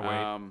 I can't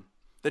wait.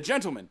 The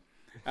gentlemen.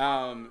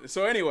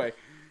 So anyway,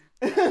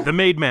 The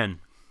Made Men.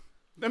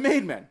 the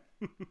maid men.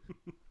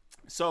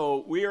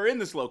 So we are in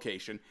this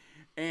location,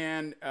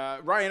 and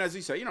Ryan, as he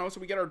said, so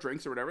we get our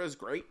drinks or whatever. That's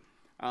great.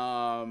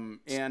 Starving.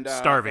 And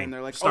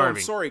they're like, Starving. "Oh,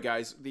 I'm sorry,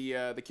 guys.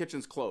 The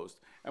kitchen's closed."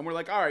 And we're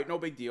like, "All right, no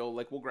big deal.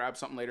 Like, we'll grab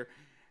something later."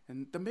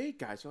 And the maid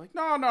guys are like,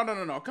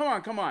 "No.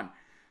 Come on.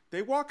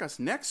 They walk us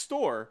next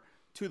door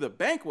to the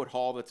banquet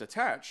hall that's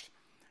attached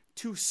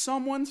to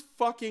someone's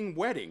fucking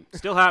wedding.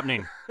 Still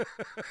happening.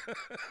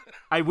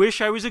 I wish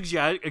I was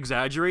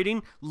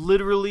exaggerating.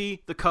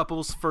 Literally, the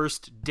couple's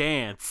first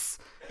dance.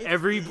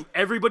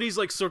 Everybody's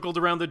like circled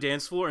around the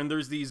dance floor, and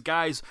there's these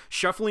guys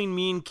shuffling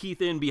me and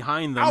Keith in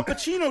behind them. Al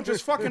Pacino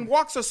just fucking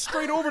walks us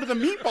straight over to the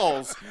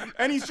meatballs,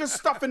 and he's just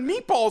stuffing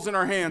meatballs in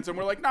our hands, and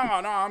we're like, no,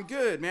 I'm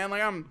good, man.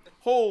 Like,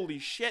 holy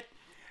shit.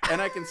 And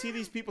I can see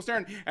these people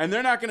staring, and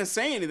they're not going to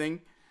say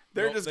anything.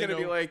 They're Nope, just they going to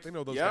be know- like, they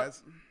know those yep.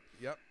 guys.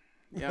 Yep.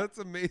 Yep. That's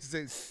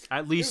amazing.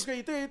 At least,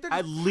 They're just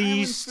at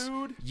least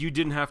piling food. you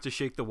didn't have to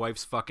shake the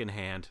wife's fucking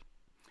hand.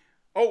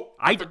 Oh,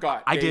 I I-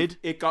 forgot. I Dave. did.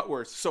 It got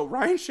worse. So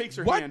Ryan shakes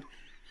her What? hand.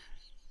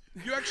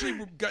 You actually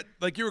got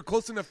you were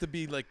close enough to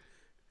be like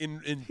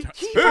in.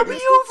 He brought me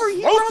over.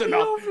 He Close brought me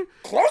enough. over.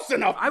 Close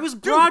enough. I was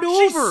Dude, brought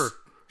over.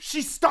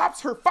 She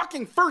stops her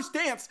fucking first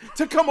dance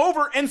to come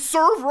over and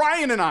serve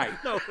Ryan and I.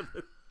 No.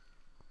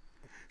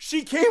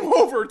 She came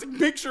over to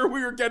make sure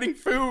we were getting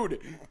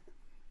food.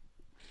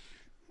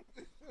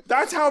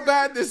 That's how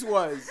bad this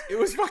was. It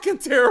was fucking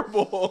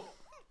terrible.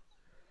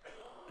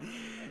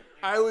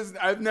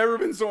 I've never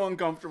been so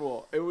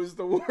uncomfortable. It was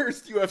the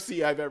worst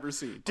UFC I've ever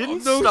seen.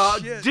 Didn't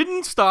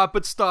stop,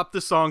 but stopped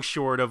the song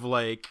short of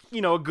like,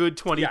 you know, a good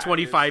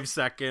 25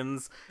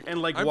 seconds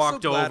and like I'm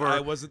walked so glad over. I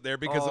wasn't there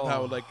because of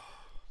how like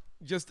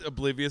just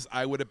oblivious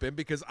I would have been,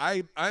 because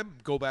I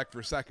go back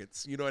for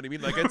seconds. You know what I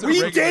mean? Like it's a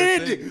We regular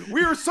did. thing.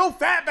 We were so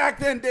fat back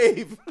then,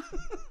 Dave.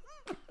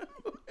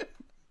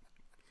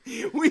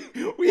 we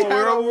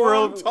had a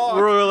long talk.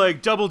 We're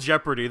like double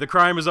jeopardy. The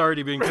crime has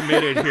already been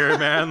committed here,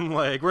 man.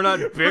 Like we're not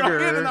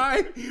bigger.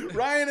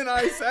 Ryan and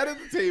I sat at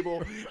the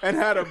table and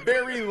had a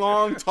very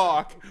long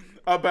talk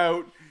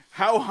about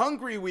how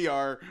hungry we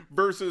are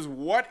versus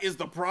what is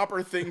the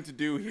proper thing to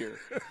do here.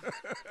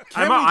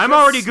 I'm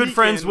already good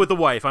friends with the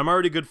wife. I'm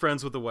already good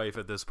friends with the wife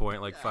at this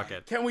point. Like, fuck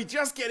it. Can we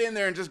just get in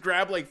there and just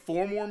grab like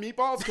 4 more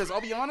meatballs? Because I'll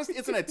be honest,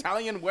 it's an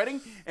Italian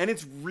wedding and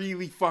it's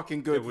really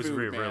fucking good. It was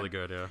food, really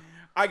good, yeah.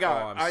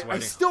 I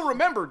still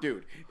remember,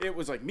 dude. It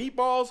was like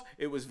meatballs.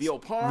 It was veal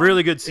parm.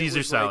 Really good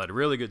Caesar salad.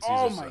 Really good Caesar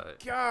salad. Oh my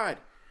god,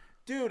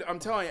 dude! I'm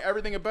telling you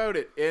everything about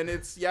it, and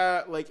it's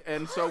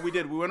and so we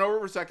did. We went over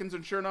for seconds,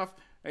 and sure enough,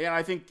 again,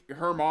 I think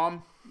her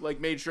mom like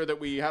made sure that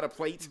we had a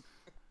plate.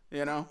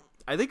 You know.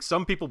 I think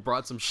some people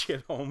brought some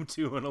shit home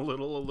too in a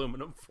little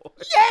aluminum foil.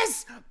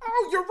 Yes!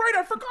 Oh, you're right.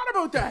 I forgot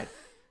about that.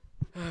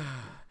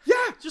 Yeah.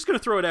 Just gonna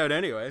throw it out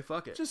anyway.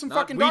 Fuck it. Just some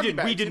fucking doggy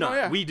bags. We did not.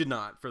 Yeah. We did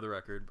not, for the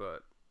record,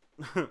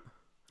 but.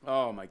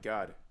 Oh my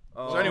god.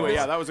 So anyway,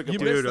 yeah, that was a good You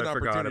one. missed Dude, an I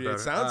forgot opportunity. about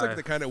It it. sounds like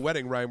the kind of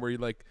wedding, Ryan,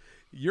 where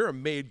you're a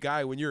made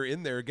guy when you're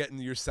in there getting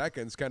your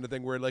seconds, kind of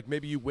thing, where like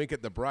maybe you wink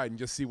at the bride and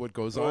just see what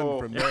goes on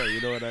from there.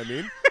 You know what I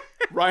mean?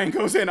 Ryan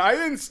goes in. I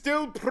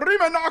instill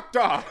prima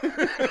nocta.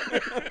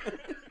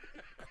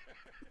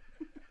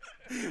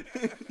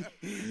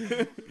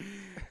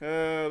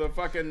 The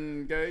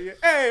fucking guy.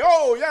 Hey,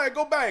 oh yeah,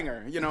 go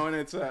banger. You know, and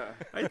it's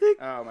I think.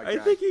 oh my god. I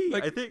think he.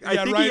 Like, I think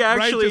yeah, he Ryan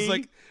actually. just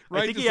like, I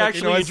Ryan think just he like,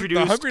 actually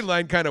introduced. the hungry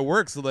line kind of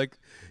works. So like,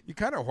 you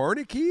kind of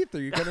horny, Keith?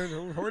 Are you kind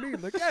of horny?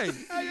 Like, hey,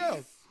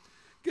 yo,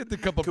 get the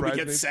couple Could we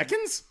get bridesmaids.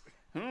 seconds?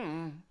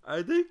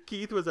 I think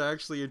Keith was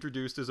actually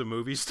introduced as a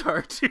movie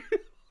star too.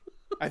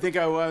 I think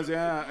I was.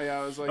 Yeah.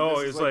 I was like. Oh,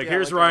 this he's is like, yeah,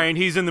 here's like Ryan.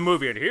 He's in the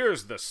movie, and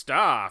here's the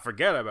star.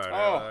 Forget about it.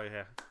 Oh.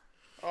 Yeah.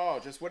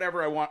 Oh, just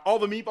whatever I want. All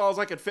the meatballs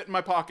I could fit in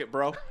my pocket,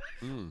 bro.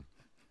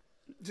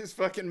 Just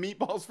fucking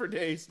meatballs for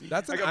days.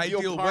 That's an I got veal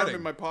ideal parm wedding.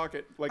 in my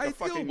pocket, like a Ideal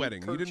fucking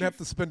wedding. You didn't kerchief. have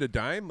to spend a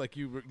dime. Like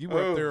you were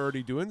up there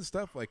already doing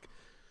stuff. Like,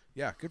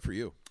 yeah, good for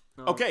you.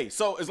 Okay,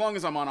 so as long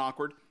as I'm on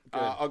awkward,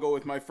 I'll go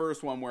with my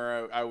first one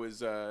where I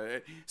was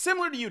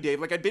similar to you, Dave.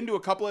 Like I'd been to a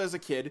couple as a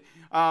kid.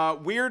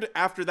 Weird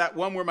after that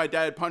one where my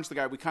dad punched the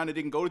guy. We kind of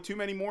didn't go to too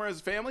many more as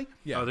a family.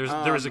 Yeah, Oh,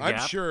 there was a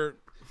gap. I'm sure.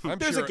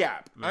 There's a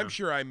gap. I'm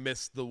sure I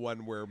missed the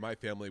one where my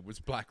family was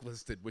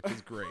blacklisted, which is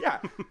great. Yeah,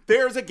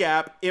 there's a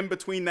gap in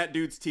between that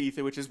dude's teeth,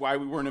 which is why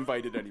we weren't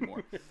invited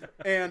anymore.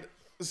 And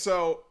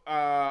so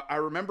I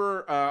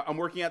remember I'm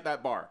working at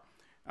that bar,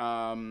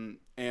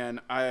 and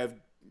I've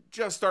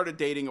just started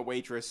dating a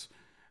waitress.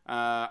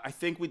 I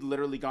think we'd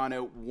literally gone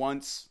out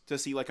once to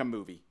see like a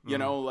movie, you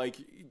know, like,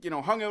 you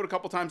know, hung out a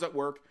couple times at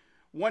work,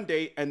 one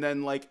date, and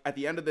then like at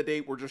the end of the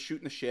date, we're just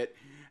shooting the shit.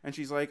 And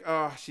she's like,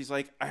 I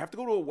have to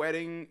go to a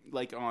wedding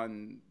like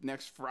on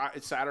next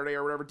Saturday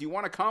or whatever. Do you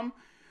want to come?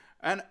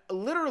 And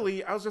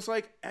literally, I was just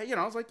like, you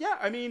know, I was like, yeah,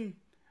 I mean,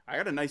 I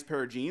got a nice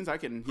pair of jeans. I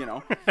can, you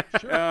know,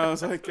 Sure. I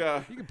was like,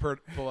 You can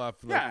pull off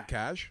like, Yeah.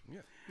 cash. Yeah.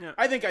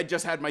 I think I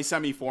just had my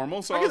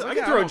semi-formal, so I, I was can, like,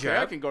 I can throw a okay,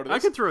 jab. I can go to this. I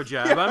can throw a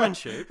jab. I'm in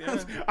shape.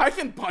 Yeah. I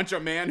can punch a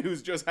man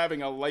who's just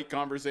having a light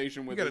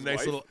conversation You with got a his nice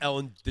wife. little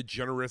Ellen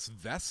DeGeneres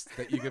vest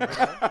that you can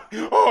put on.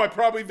 Oh, I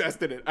probably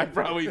vested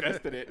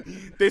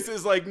it. This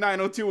is like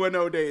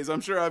 90210 days. I'm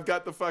sure I've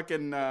got the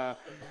fucking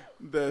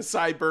the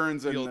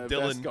sideburns and The old the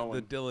vest Dylan, going.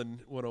 the Dylan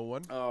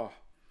 101. Oh,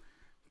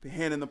 the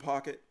hand in the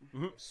pocket,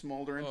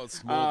 smoldering. Oh, it's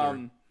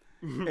smoldering.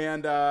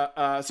 And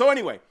so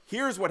anyway,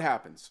 here's what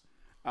happens.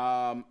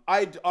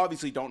 I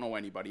obviously don't know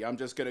anybody. I'm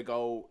just gonna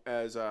go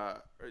as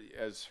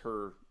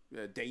her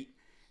date,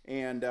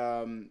 and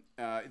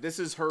this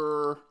is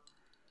her.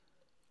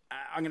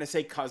 I'm gonna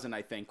say cousin.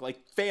 I think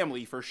like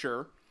family for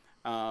sure.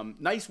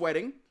 Nice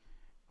wedding,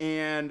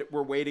 and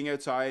we're waiting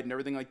outside and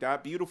everything like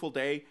that. Beautiful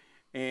day,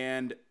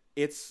 and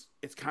it's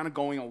kind of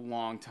going a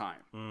long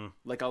time,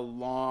 like a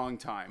long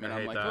time, and I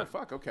I'm hate like, that. oh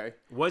fuck, okay.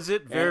 Was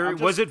it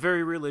was it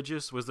very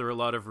religious? Was there a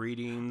lot of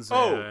readings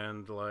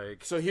and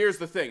like? So here's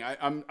the thing.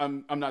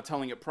 I'm not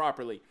telling it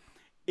properly.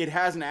 It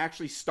hasn't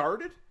actually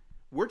started.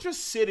 We're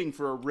just sitting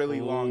for a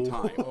really long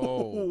time.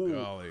 Oh,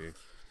 golly.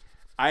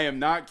 I am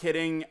not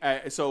kidding.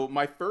 So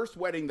my first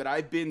wedding that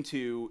I've been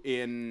to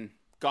in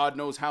God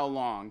knows how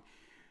long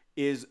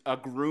is a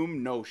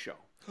groom no-show.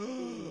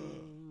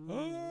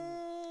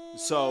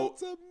 So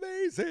That's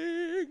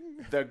amazing.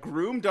 the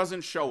groom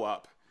doesn't show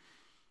up.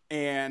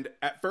 And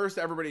at first,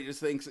 everybody just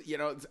thinks, you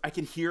know, I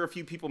can hear a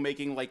few people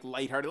making like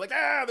lighthearted, like,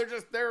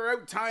 they're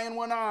out tying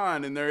one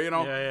on. And they're, you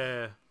know,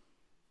 Yeah.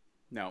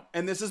 No.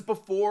 And this is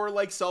before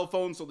like cell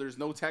phones, so there's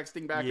no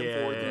texting back and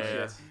forth and Yeah.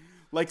 shit.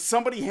 Like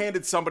somebody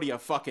handed somebody a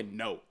fucking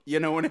note. You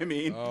know what I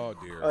mean? Oh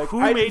dear. Like,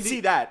 Who I made didn't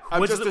see that. I'm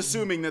was just the-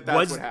 assuming that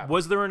that's what happened.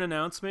 Was there an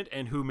announcement,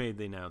 and who made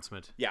the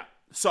announcement? Yeah.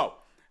 So,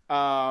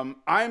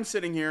 I'm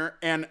sitting here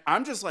and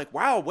I'm just like,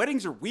 wow,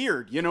 weddings are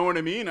weird. You know what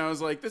I mean? I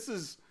was like, this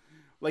is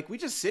like, we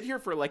just sit here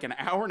for like an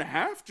hour and a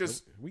half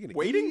just we gonna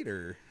waiting. eat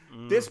or?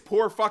 This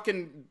poor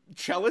fucking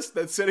cellist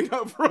that's sitting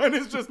up front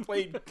has just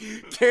played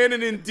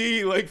Canon in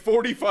D like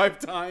 45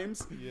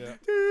 times. Yeah.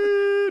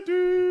 Do,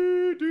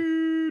 do,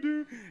 do,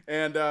 do.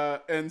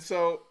 And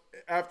so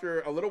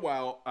after a little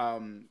while,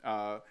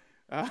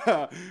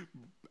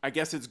 I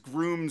guess it's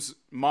groom's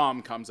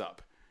mom comes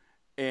up.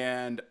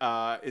 And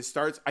it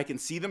starts, I can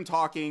see them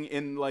talking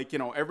in like,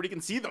 everybody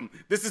can see them.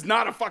 This is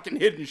not a fucking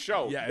hidden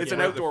show. Yeah, it's yeah, an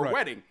right at the outdoor front.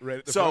 wedding. Right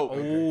at the so,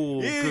 front.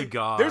 Oh, yeah, good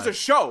God. there's a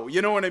show.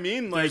 You know what I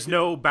mean? Like, There's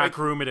no back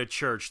room at a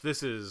church.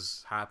 This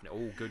is happening.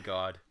 Oh, good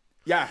God.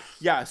 Yeah.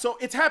 So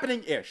it's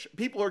happening-ish.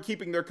 People are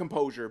keeping their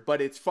composure, but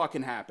it's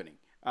fucking happening.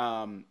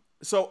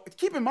 So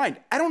keep in mind,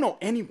 I don't know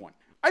anyone.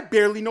 I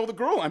barely know the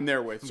girl I'm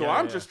there with. So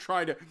I'm just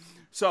trying to.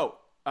 So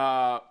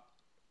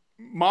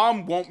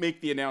mom won't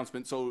make the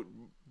announcement. So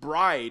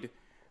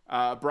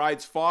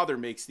bride's father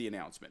makes the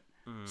announcement.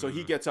 So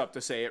he gets up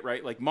to say it,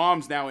 right? Like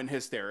mom's now in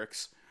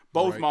hysterics.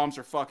 Both moms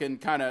are fucking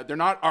kind of, they're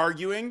not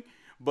arguing,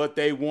 but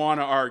they want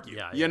to argue.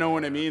 You know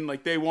what I mean?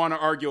 Like they want to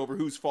argue over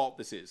whose fault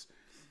this is.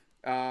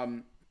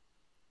 And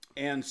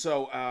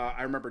so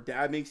I remember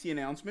dad makes the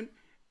announcement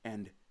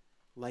and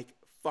like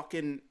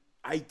fucking,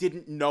 I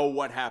didn't know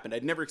what happened.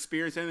 I'd never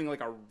experienced anything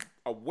like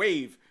a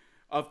wave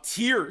of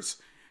tears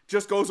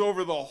just goes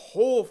over the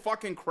whole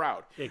fucking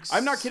crowd.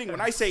 I'm not kidding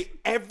when I say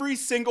every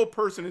single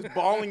person is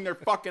bawling their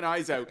fucking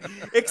eyes out,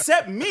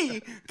 except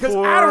me, because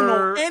I don't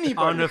know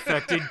anybody.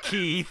 Unaffected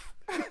Keith.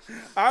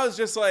 I was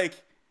just like,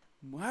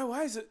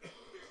 why is it? I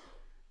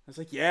was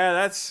like, yeah,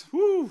 that's,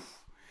 whew.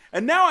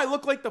 And now I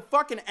look like the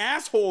fucking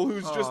asshole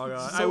who's just.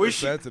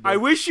 I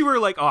wish you were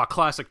like, oh,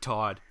 classic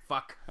Todd.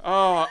 Fuck.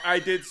 Oh, I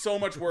did so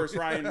much worse,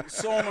 Ryan.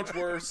 So much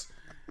worse.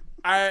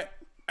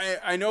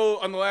 I know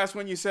on the last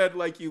one you said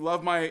like you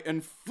love my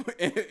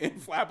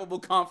inflappable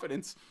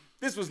confidence.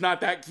 This was not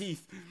that,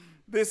 Keith.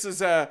 This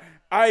is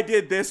I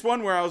did this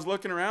one where I was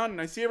looking around and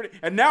I see everybody,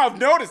 and now I've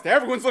noticed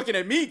everyone's looking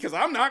at me because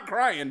I'm not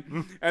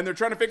crying, and they're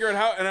trying to figure out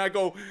how. And I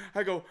go.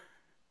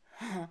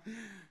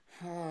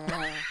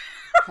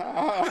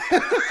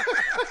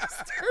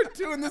 Start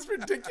doing this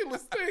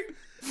ridiculous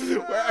thing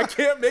where I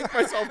can't make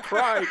myself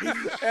cry,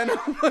 and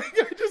I'm like,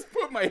 I just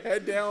put my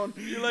head down.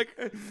 You're like,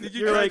 did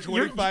you You're try like,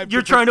 25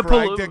 you're trying to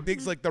different pull crying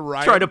techniques like the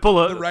Ryan, Try to pull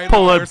the a Ryan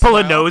pull Miller a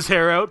smile? nose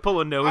hair out.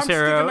 Pull a nose I'm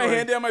hair sticking out. my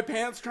hand down my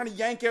pants, trying to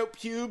yank out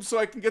pubes so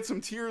I can get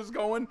some tears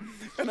going,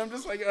 and I'm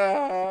just like,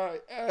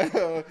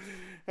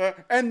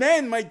 and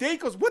then my date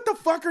goes, "What the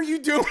fuck are you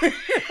doing?"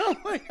 I'm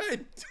like, I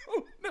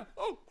don't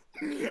know.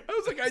 I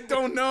was like, I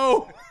don't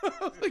know. I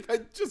was like, I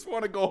just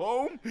want to go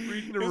home.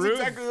 It was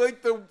exactly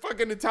like the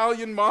fucking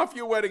Italian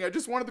mafia wedding. I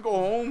just wanted to go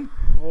home.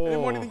 I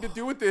didn't want anything to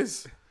do with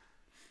this.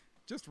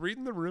 Just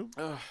reading the room.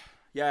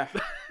 Yeah.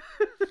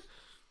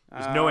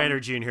 There's no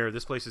energy in here.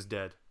 This place is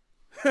dead.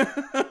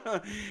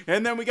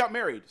 And then we got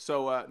married.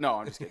 So no,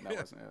 I'm just kidding. That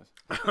wasn't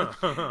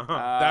it.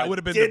 That would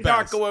have been Did the not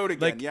best. go out again.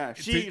 Like, Yeah,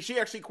 she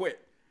actually quit.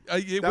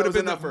 It That would have was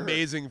been enough for her.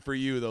 amazing for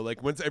you though.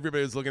 Like once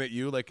everybody was looking at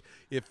you, like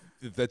if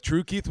the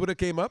true Keith would have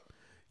came up,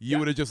 you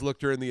would have just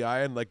looked her in the eye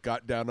and like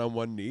got down on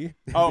one knee.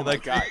 Oh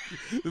like, my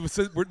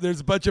god.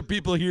 There's a bunch of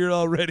people here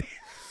already.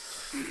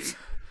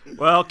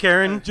 Well,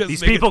 Karen, Just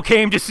these make people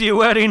came to see a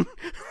wedding.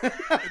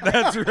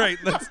 That's right.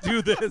 Let's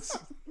do this.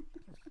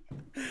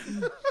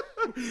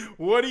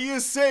 What do you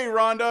say,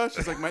 Rhonda?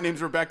 She's like, my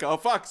name's Rebecca. Oh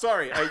fuck,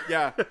 sorry.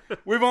 Yeah,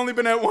 we've only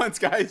been out once,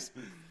 guys.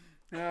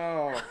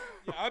 Oh.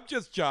 I'm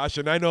just Josh,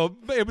 and I know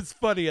it was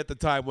funny at the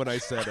time when I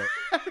said it.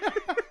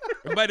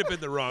 It might have been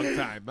the wrong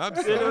time. I'm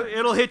sorry.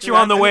 It'll hit you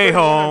on the way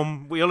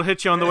home. It'll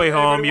hit you on the way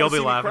home. Anybody You'll wanna be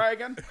see me laughing. cry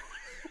again?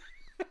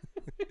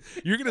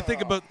 You're gonna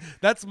think about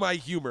that's my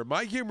humor.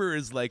 My humor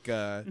is like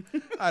I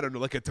don't know,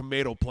 like a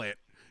tomato plant.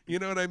 You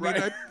know what I mean?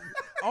 Right.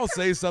 I'll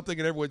say something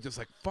and everyone's just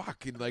like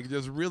fuck, and like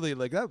just really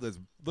like that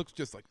looks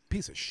just like a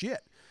piece of shit.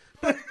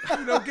 But,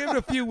 give it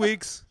a few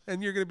weeks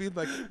and you're gonna be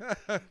like,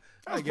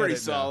 I get Pretty it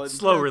now. solid.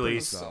 Slow Pretty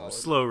release. solid.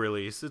 Slow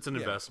release. It's an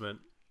investment.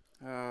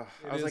 I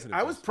It was is like, an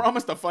I was investment.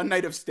 promised a fun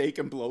night of steak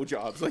and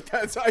blowjobs. Like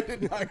I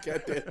did not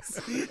get this.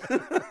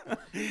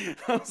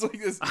 I was like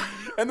this,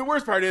 and the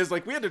worst part is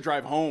like we had to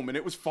drive home, and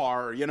it was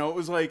far. It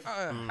was like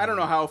I don't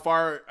know how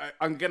far.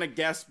 I'm gonna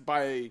guess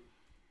by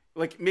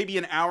like maybe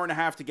an hour and a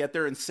half to get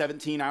there and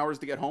 17 hours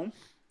to get home.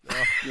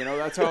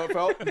 That's how it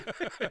felt.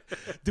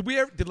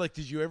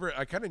 Did you ever?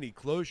 I kind of need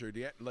closure. Do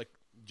you like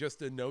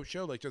just a no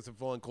show, like just a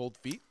full on cold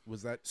feet?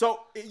 Was that? So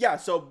yeah,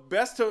 so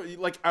best to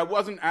like I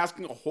wasn't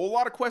asking a whole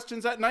lot of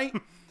questions that night,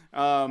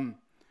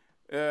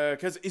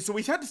 because so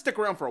we had to stick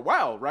around for a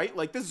while, right?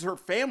 Like this is her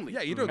family,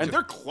 Yeah, you don't and just-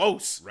 they're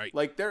close, Right.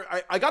 Like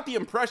I got the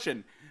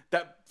impression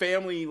that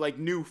family like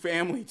knew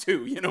family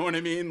too. You know what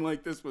I mean?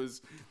 Like this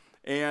was,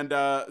 And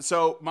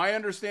so my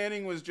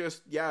understanding was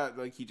just,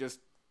 like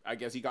I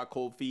guess he got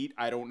cold feet.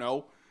 I don't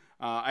know.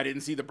 I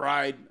didn't see the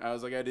bride. I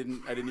was like, I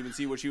didn't even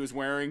see what she was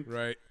wearing.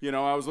 Right. You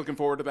know, I was looking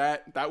forward to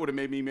that. That would have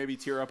made me maybe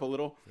tear up a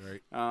little.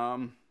 Right.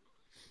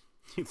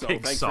 So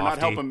Big thanks for not softy.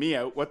 helping me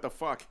out. What the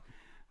fuck?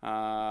 No,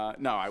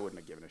 I wouldn't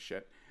have given a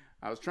shit.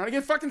 I was trying to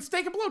get fucking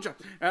steak and blowjob.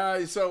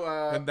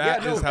 And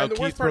that is how and the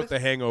worst Keith part wrote The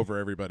Hangover,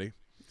 everybody.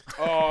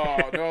 Oh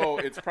no,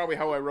 it's probably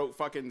how I wrote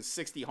fucking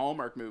 60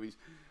 Hallmark movies.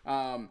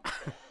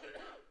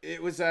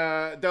 It was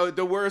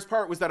the worst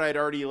part was that I'd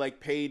already like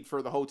paid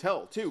for the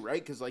hotel too,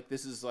 right? Because like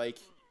this is like,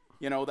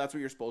 you know, that's what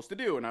you're supposed to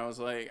do. And I was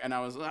like,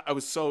 I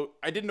was so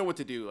I didn't know what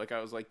to do. Like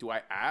I was like, do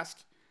I ask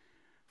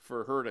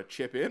for her to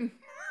chip in?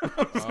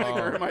 I was like,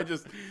 or am I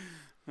just?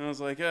 I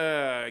was like,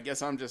 I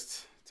guess I'm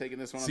just taking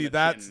this one. See, on the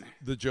that's chin.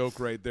 the joke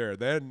right there.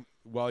 Then,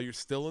 while you're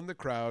still in the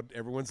crowd,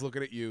 everyone's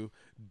looking at you,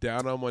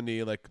 down on one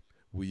knee, like,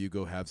 will you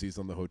go halvesies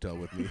on the hotel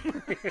with me? I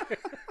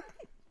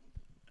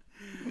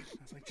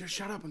was like, just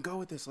shut up and go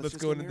with this. Let's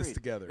just go get into this married.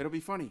 together. It'll be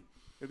funny.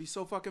 It'll be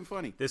so fucking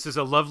funny. This is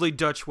a lovely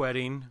Dutch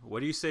wedding. What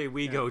do you say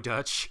we go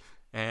Dutch?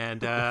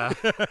 And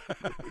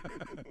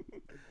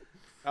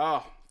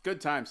Oh,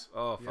 good times.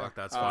 oh fuck,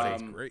 that's funny.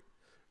 That's great.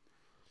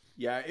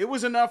 Yeah, it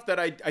was enough that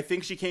I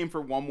think she came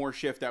for one more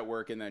shift at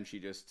work, and then she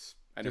just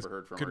I never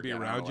heard from her. Couldn't be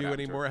again. I don't around know what you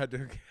happened to her.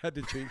 anymore. Had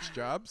to change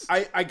jobs.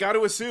 I got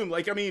to assume,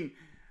 like, I mean,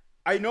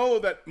 I know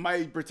that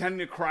my pretending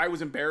to cry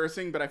was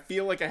embarrassing, but I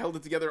feel like I held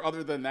it together.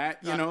 Other than that,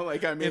 you know,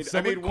 like I made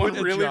someone one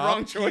quit a really job,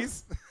 wrong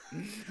choice.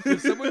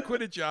 If someone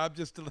quit a job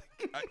just to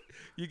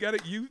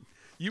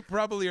you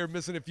probably are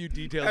missing a few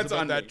details That's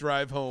about on that me.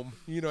 drive home.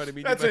 You know what I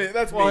mean? That's You it. might-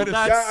 That's Well, me.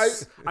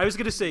 that's, Yeah, I was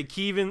gonna say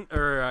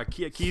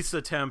Keith's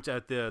attempt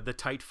at the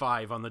tight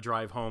five on the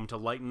drive home to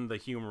lighten the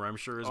humor, I'm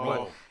sure is what.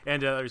 Oh.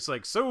 And it's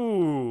like,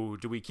 so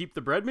do we keep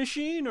the bread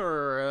machine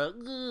or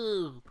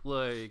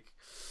like?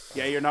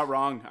 yeah, you're not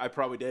wrong. I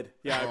probably did.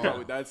 Yeah, I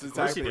probably. That's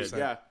course you exactly.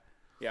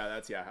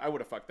 did. Yeah. I would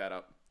have fucked that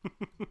up.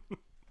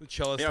 The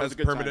cellist Yeah, it was has a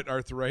good permanent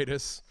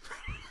arthritis.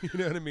 You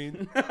know what I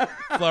mean?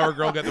 Flower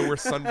girl got the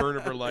worst sunburn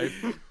of her life.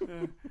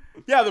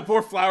 Yeah, the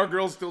poor flower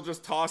girl's still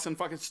just tossing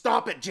fucking.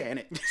 Stop it,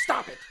 Janet.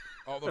 Stop it.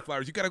 All the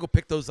flowers. You got to go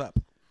pick those up.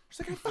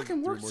 She's like, I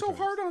fucking worked more so times.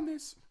 hard on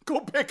this.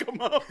 Go pick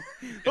them up.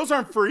 Those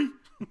aren't free.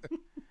 You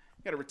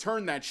got to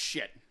return that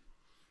shit.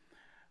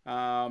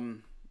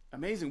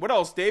 Amazing. What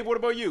else, Dave? What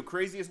about you?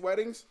 Craziest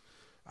weddings?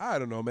 I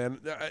don't know, man.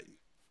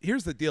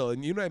 Here's the deal,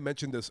 and you and I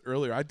mentioned this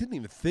earlier. I didn't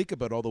even think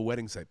about all the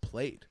weddings I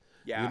played.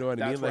 Yeah, you know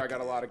what I that's mean. where Like I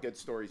got a lot of good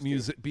stories.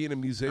 Too. being a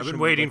musician. I've been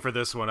waiting like, for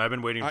this one. I've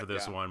been waiting for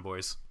this yeah. one,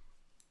 boys.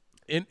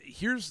 And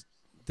here's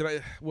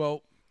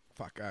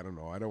fuck. I don't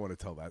know. I don't want to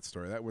tell that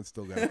story. That one's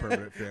still got a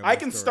permanent family. I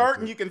can story start to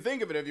and it. you can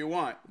think of it if you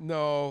want.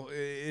 No,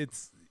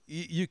 it's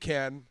you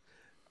can.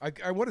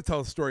 I want to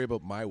tell a story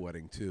about my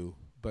wedding too,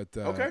 but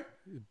Okay.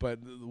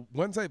 But the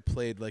ones I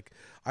played, like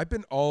I've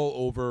been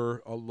all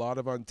over a lot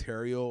of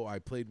Ontario. I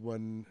played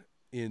one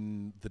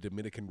in the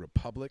Dominican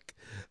Republic.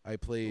 I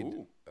played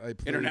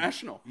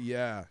International.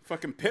 Yeah,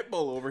 Fucking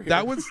Pitbull over here.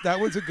 that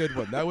was a good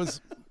one. That was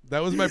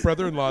my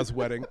brother-in-law's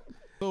wedding.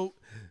 So,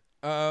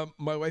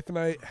 my wife and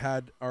I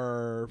had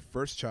our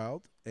first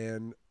child,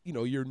 and you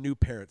know, you're new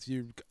parents.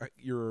 You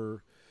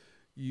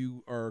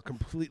are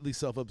completely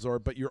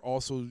self-absorbed, but you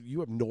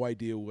have no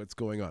idea what's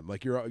going on.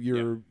 Like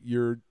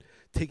you're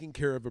taking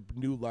care of a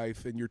new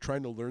life, and you're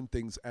trying to learn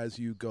things as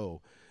you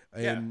go.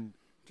 And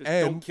Just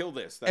don't kill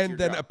this. That's and your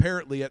then job.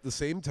 apparently at the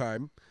same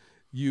time,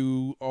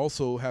 you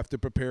also have to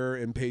prepare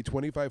and pay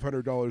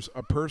 $2,500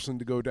 a person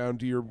to go down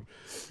to your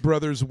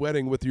brother's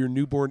wedding with your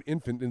newborn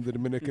infant in the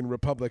Dominican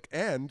Republic,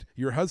 and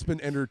your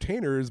husband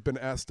entertainer has been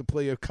asked to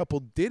play a couple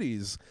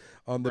ditties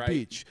on the Right.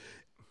 beach.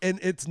 And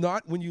it's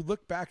not, when you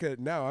look back at it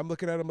now, I'm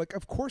looking at it, I'm like,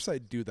 of course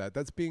I'd do that.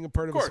 That's being a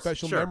part of a course,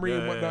 special sure. memory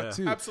and Yeah, whatnot yeah.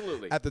 too.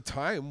 Absolutely. At the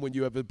time when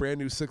you have a brand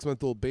new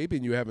 6-month-old baby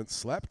and you haven't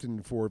slept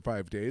in 4 or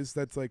 5 days,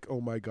 that's like,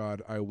 oh my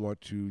God, I want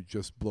to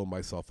just blow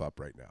myself up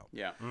right now.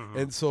 Yeah.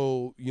 And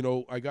so, you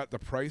know, I got the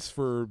price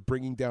for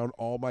bringing down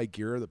all my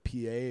gear, the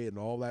PA and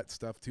all that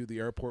stuff too. The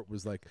airport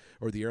was like,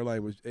 or the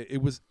airline was,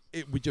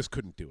 we just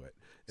couldn't do it.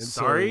 And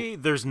Sorry,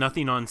 there's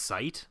nothing on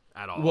site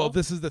at all. well,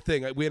 this is the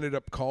thing. We ended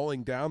up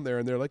calling down there,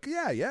 and they're like,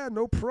 "Yeah,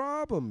 no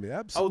problem, Oh,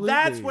 absolutely."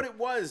 that's what it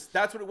was.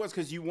 That's what it was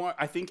because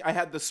I think I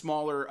had the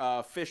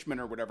smaller Fishman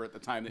or whatever at the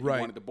time that you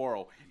Right. wanted to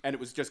borrow, and it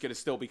was just going to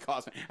still be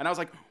costing. And I was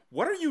like,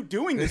 "What are you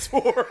doing this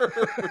for?"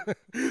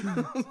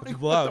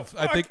 Love.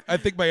 I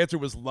think my answer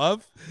was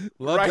love.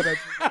 Love. Right.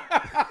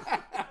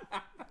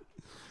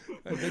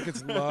 I think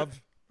it's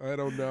love. I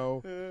don't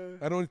know.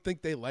 I don't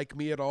think they like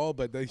me at all,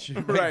 but they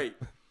should. Right.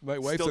 My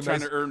wife's Still a trying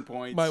nice. to earn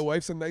points. My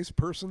wife's a nice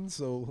person,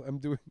 so I'm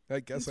doing. I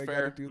guess I got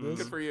Fair. to do this.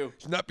 Good for you.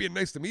 She's not being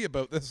nice to me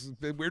about this.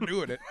 We're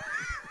doing it.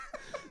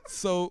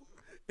 So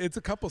it's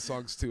a couple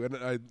songs too,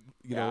 and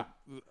you know,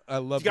 I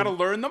love. You got to them.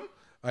 learn them.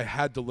 I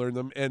had to learn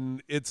them,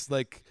 and it's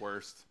like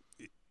Worst.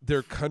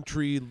 they're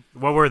country.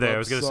 what were they? I love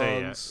was gonna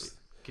say. songs.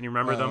 Can you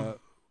remember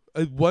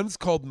them? One's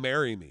called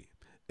 "Marry Me,"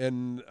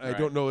 and I Right.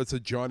 don't know. It's a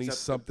Johnny Is that the-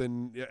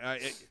 something.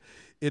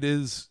 It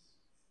is.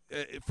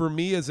 for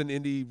me as an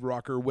indie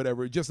rocker,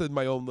 whatever, just in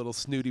my own little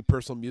snooty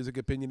personal music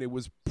opinion, it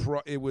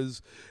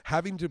was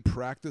having to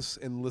practice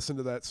and listen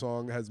to that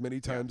song as many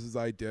times as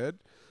I did.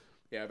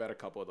 Yeah, I've had a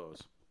couple of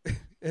those.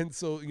 And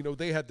so,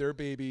 they had their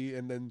baby,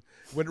 and then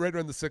when right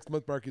around the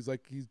 6-month mark, he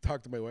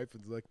talked to my wife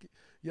and was like,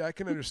 yeah, I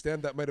can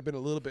understand that might have been a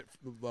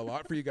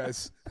lot for you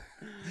guys.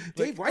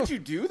 Dave, why'd you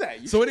do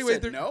that? You so anyway,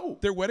 no.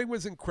 Their wedding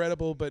was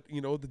incredible, but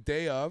the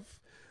day of,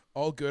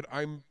 all good.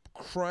 I'm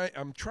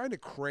trying to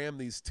cram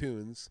these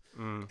tunes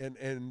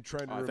and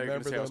trying to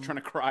remember them. I was trying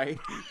to cry.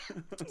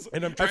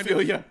 And I'm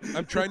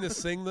trying to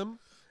sing them.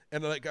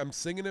 And I'm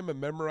singing them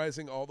and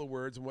memorizing all the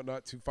words and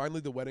whatnot. To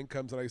finally the wedding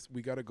comes and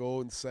we got to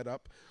go and set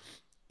up.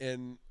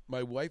 And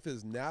my wife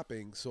is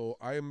napping, so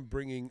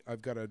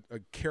I've got a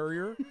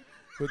carrier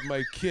with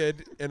my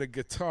kid and a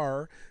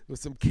guitar with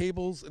some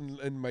cables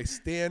and my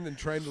stand and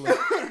trying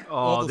to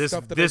all the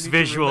stuff that this I need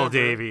visual, to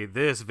remember. Davey,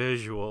 this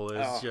visual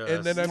is just.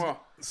 And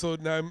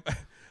then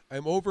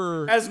I'm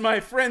over. As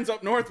my friends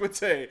up north would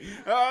say,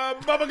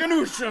 Baba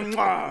Ganoush.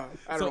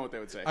 I don't know what they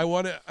would say.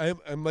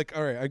 I'm like,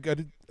 all right, I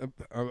got it.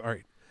 All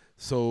right.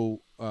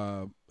 So,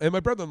 and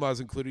my brother-in-law's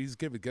included. He's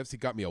giving gifts. He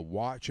got me a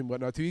watch and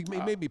whatnot too. He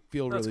made me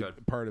feel really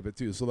part of it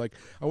too. So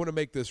I want to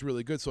make this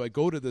really good. So I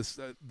go to this,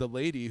 the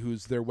lady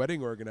who's their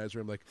wedding organizer.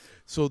 I'm like,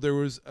 so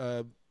there's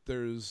a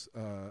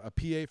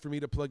PA for me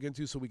to plug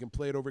into so we can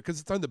play it over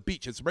because it's on the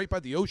beach. It's right by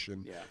the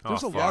ocean. Yeah.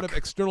 There's a lot of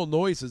external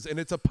noises and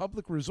it's a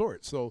public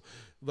resort. So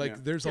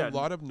there's a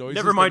lot of noises.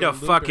 Never mind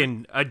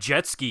a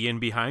jet ski in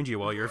behind you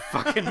while you're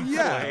fucking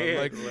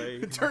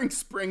playing. During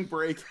spring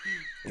break.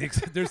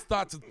 There's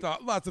lots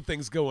of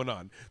things going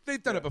on.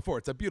 They've done it before.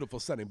 It's a beautiful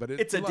setting, but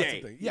it's a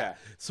day. Yeah.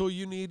 So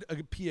you need a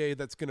PA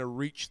that's going to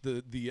reach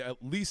the at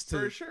least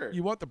for sure.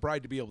 You want the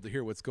bride to be able to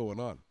hear what's going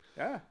on.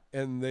 Yeah.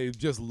 And they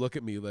just look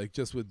at me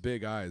just with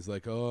big eyes,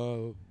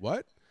 oh,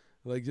 what?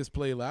 Just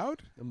play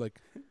loud? I'm like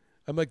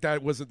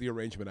that wasn't the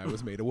arrangement I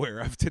was made aware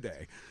of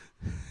today.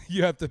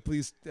 You have to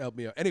please help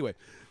me out. Anyway.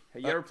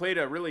 Have you ever played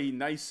a really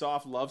nice,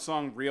 soft love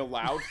song real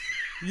loud?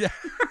 Yeah,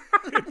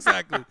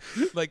 exactly.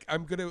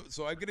 I'm gonna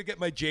get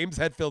my James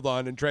Hetfield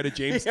on and try to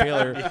James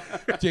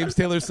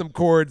Taylor some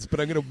chords, but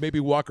I'm gonna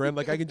maybe walk around.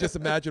 I can just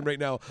imagine right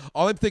now.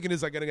 All I'm thinking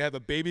is I'm gonna have a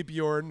baby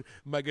Bjorn,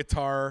 my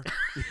guitar,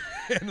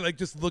 and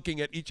just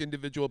looking at each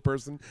individual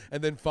person,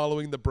 and then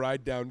following the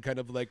bride down, kind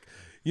of that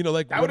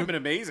would have been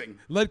amazing.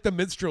 Like the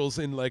minstrels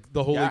in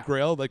the Holy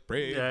Grail,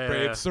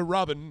 brave Sir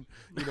Robin.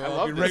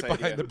 I'll be right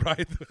behind the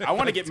bride. I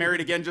want to get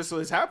married again just so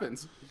this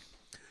happens.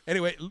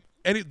 Anyway,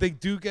 they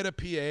do get a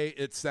PA.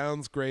 It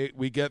sounds great.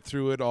 We get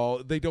through it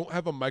all. They don't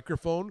have a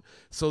microphone.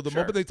 So the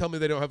moment they tell me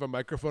they don't have a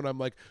microphone, I'm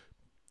like,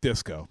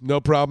 disco.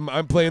 No problem.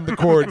 I'm playing the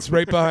chords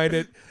right behind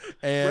it.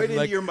 And right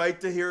into your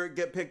mic to hear it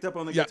get picked up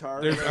on the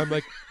guitar. I'm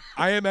like,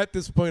 I am at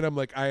this point. I'm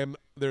like,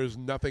 there's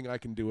nothing I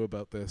can do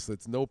about this.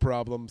 It's no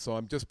problem. So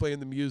I'm just playing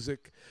the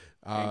music.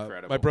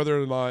 Incredible. My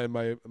brother-in-law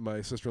and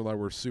my sister-in-law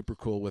were super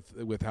cool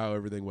with how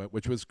everything went,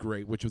 which was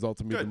great, which was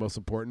ultimately the most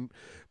important.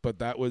 But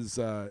that was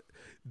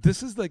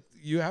this is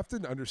you have to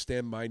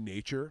understand my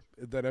nature,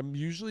 that I'm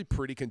usually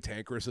pretty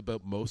cantankerous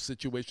about most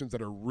situations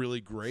that are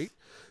really great.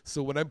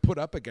 So when I'm put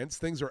up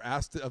against things or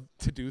asked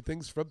to do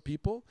things from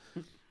people,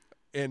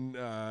 and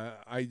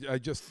I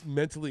just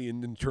mentally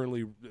and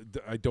internally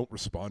I don't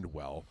respond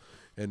well.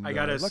 And I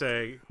gotta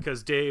say,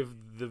 because Dave,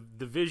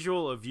 the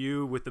visual of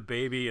you with the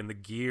baby and the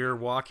gear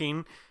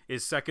walking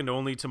is second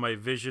only to my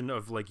vision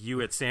of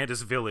you at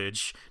Santa's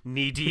village,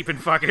 knee deep in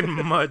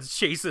fucking mud,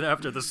 chasing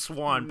after the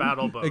swan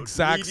battle boat.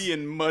 Knee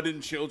in mud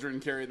and children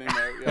carry them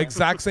out. Yeah.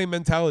 Exact same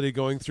mentality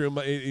going through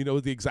my,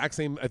 the exact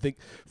same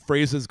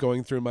phrases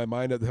going through my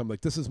mind. I'm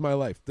like, this is my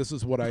life. This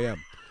is what I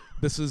am.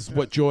 This is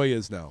what joy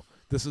is now.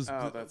 This is.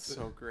 Oh, that's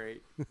so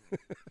great.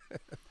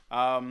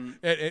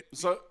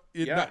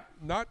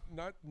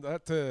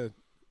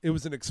 It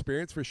was an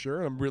experience for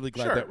sure. I'm really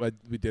glad that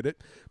we did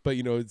it. But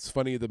it's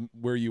funny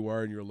where you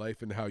are in your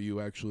life and how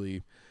you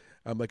actually.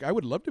 I'm like, I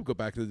would love to go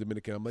back to the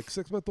Dominican. I'm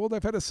 6-month-old.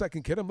 I've had a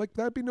second kid. I'm like,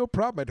 that'd be no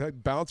problem.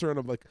 I'd bounce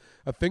around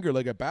a finger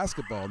like a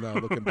basketball. Now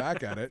looking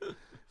back at it,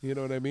 you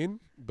know what I mean.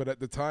 But at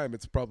the time,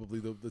 it's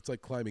probably it's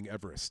like climbing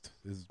Everest.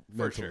 Is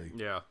mentally. For sure.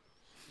 Yeah.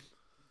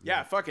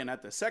 Yeah, fucking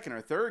at the second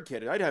or third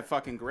kid, I'd have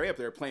fucking Gray up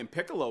there playing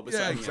piccolo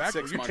beside me at 6 months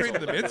old. You're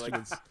training them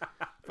instruments.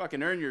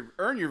 Fucking earn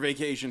your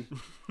vacation.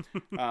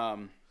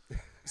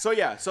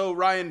 So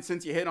Ryan,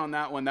 since you hit on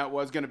that one, that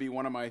was going to be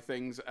one of my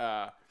things.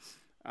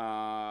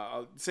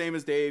 Same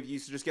as Dave,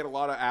 used to just get a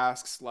lot of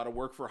asks, a lot of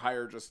work for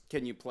hire. Just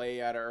can you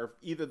play at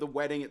either the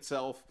wedding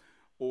itself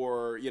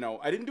or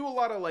I didn't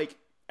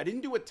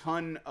do a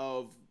ton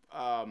of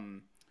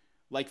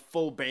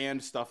full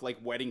band stuff like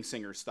wedding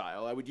singer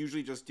style. I would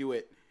usually just do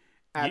it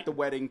at the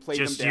wedding, play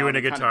them down, just you and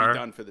a guitar, kind of be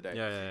done for the day.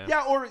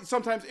 Yeah. Or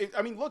sometimes,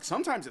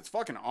 sometimes it's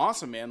fucking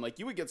awesome, man.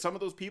 You would get some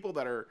of those people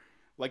that are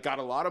got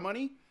a lot of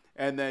money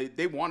and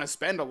they want to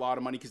spend a lot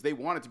of money because they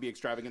want it to be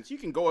extravagant. So you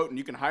can go out and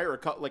you can hire a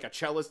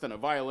cellist and a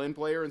violin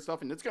player and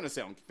stuff, and it's going to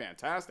sound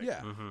fantastic.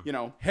 Yeah,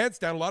 hands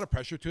down, a lot of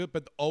pressure to it,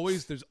 but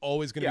there's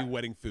always going to be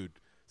wedding food.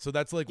 So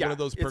that's one of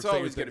those perks. It's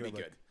always going to be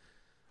good.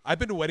 I've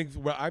been to weddings.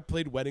 Well, I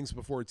played weddings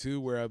before too,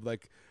 where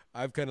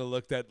I've kind of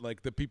looked at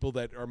like the people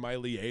that are my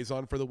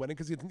liaison for the wedding,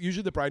 because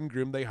usually the bride and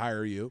groom, they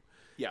hire you,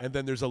 and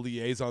then there's a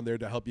liaison there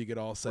to help you get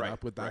all set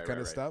up with that kind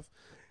of stuff.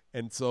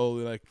 And so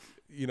like,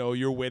 you know,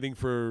 you're waiting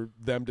for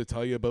them to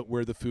tell you about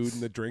where the food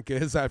and the drink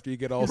is after you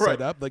get all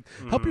set up. Like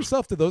help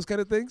yourself to those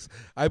kind of things.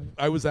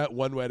 I was at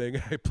one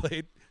wedding. I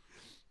played.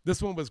 This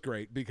one was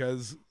great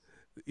because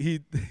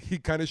he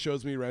kind of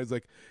shows me, right? He's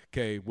like,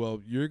 okay,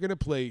 well, you're gonna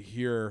play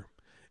here.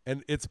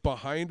 And it's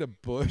behind a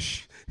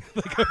bush,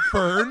 like a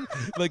fern.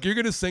 Like you're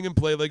gonna sing and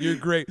play, like you're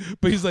great.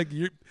 But he's like,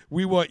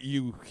 we want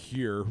you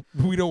here.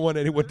 We don't want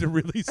anyone to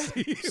really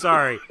see you.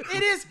 Sorry.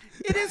 It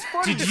is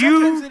funny.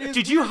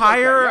 Did you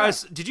hire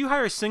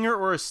a singer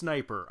or a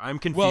sniper? I'm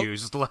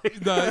confused. Well,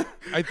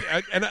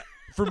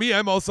 for me,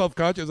 I'm all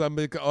self-conscious. I'm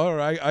like, all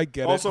right, I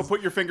get also, it.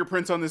 put your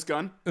fingerprints on this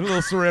gun. A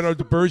little Serrano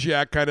de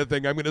Bergerac kind of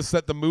thing. I'm gonna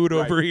set the mood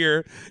over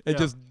here and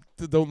just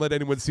don't let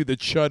anyone see the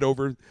chud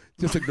over.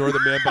 Just ignore the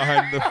man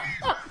behind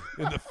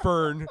in the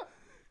fern.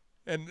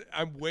 And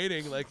I'm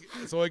waiting, like,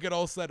 so I get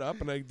all set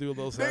up and I do a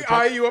little sound They check.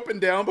 eye you up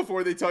and down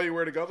before they tell you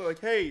where to go. They're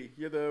like, hey,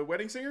 you're the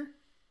wedding singer?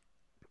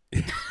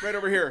 Right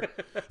over here.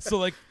 So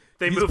like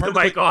they move the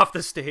mic off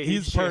the stage.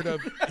 He's part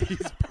of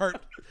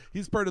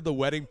the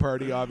wedding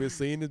party,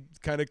 obviously, and it's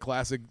kind of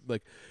classic.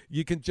 Like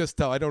you can just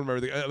tell. I don't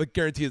remember. I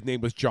guarantee his name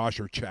was Josh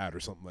or Chad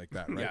or something like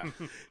that, right?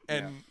 Yeah.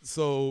 And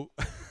so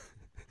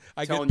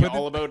I telling get you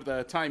all about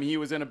the time he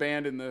was in a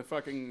band in the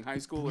fucking high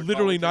school. Or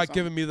literally college or not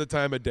something. giving me the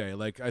time of day.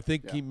 Like I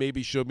think he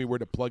maybe showed me where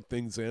to plug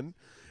things in.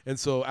 And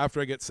so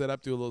after I get set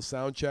up, do a little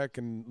sound check,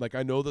 and like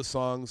I know the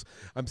songs,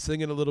 I'm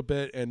singing a little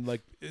bit, and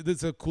like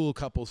it's a cool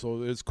couple, so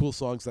there's cool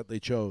songs that they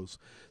chose.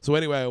 So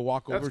anyway, I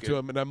walk over to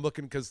him, and I'm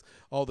looking because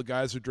all the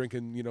guys are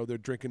drinking, you know, they're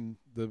drinking,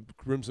 the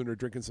groomsmen are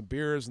drinking some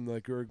beers, and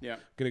like we're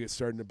gonna get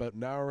started in about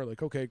an hour.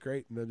 Like, okay,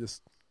 great. And he's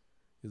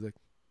like,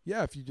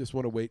 yeah, if you just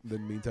want to wait in the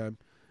meantime.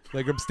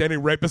 Like I'm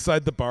standing right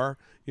beside the bar,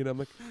 you know. I'm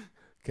like,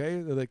 okay,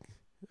 they're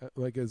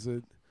like is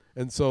it?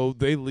 And so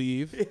they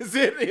leave. Is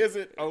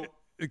it? Oh,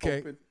 okay.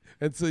 Open.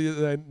 And so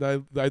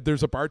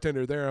there's a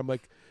bartender there. I'm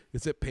like,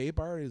 is it pay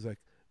bar? He's like,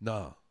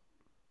 no.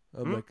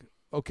 I'm like,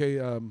 okay.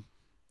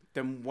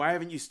 Then why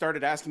haven't you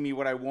started asking me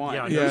what I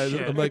want? Yeah.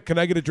 I'm like, can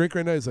I get a drink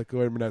right now? He's like, oh,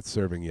 we're not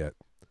serving yet.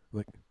 I'm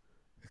like,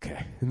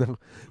 okay,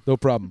 no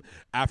problem.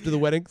 After the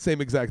wedding, same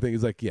exact thing.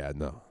 He's like, yeah,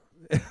 no.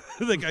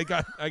 Like I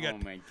got. Oh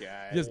my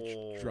god. Just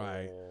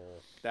try.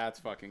 That's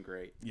fucking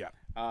great. Yeah.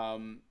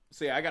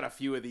 So yeah, I got a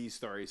few of these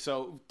stories.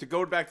 So to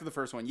go back to the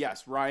first one,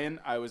 yes,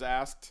 Ryan, I was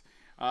asked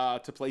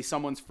to play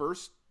someone's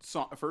first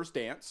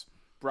dance,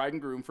 bride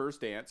and groom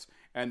first dance,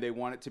 and they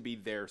want it to be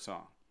their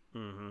song.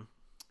 Mm-hmm.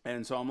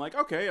 And so I'm like,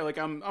 okay, like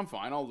I'm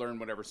fine. I'll learn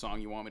whatever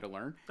song you want me to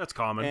learn. That's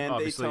common. And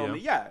obviously,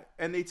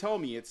 they tell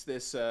me it's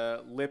this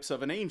 "Lips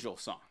of an Angel"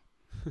 song.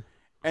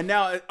 And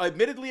now,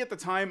 admittedly, at the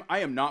time,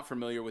 I am not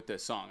familiar with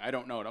this song. I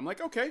don't know it. I'm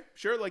like, okay,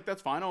 sure, like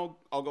that's fine. I'll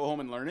go home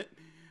and learn it.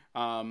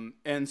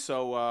 And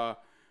so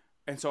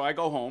I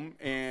go home,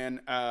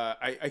 and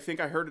I think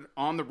I heard it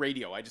on the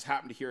radio. I just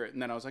happened to hear it,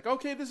 and then I was like,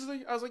 okay, I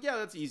was like, yeah,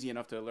 that's easy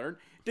enough to learn.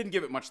 Didn't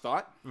give it much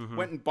thought. Mm-hmm.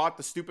 Went and bought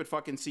the stupid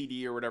fucking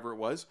CD or whatever it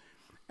was,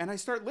 and I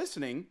start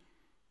listening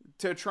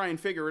to try and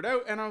figure it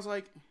out, and I was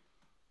like,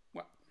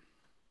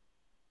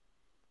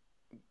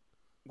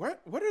 what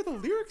are the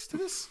lyrics to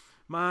this?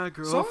 My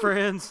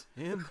girlfriend's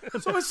in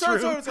the So it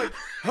starts out, it's like,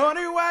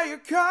 honey, why you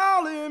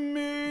calling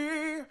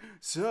me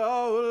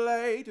so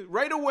late?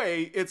 Right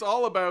away, it's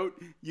all about,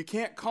 you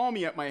can't call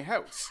me at my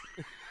house.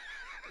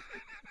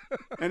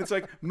 And it's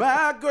like,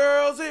 my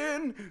girl's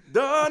in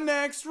the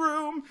next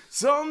room.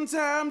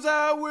 Sometimes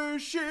I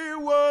wish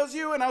it was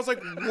you. And I was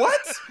like,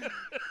 what?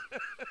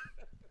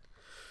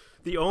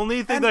 The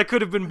only thing that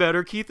could have been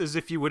better, Keith, is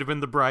if you would have been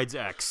the bride's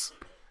ex.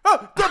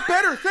 The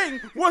better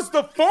thing was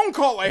the phone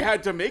call I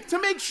had to make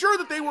sure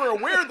that they were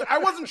aware that I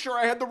wasn't sure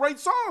I had the right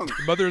song.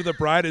 The mother of the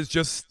bride is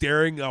just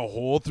staring a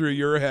hole through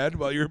your head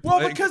while you're playing.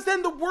 Well, because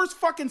then the worst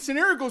fucking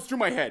scenario goes through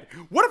my head.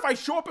 What if I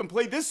show up and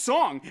play this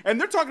song, and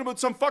they're talking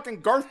about some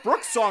fucking Garth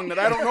Brooks song that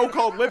I don't know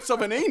called Lips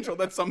of an Angel?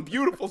 That's some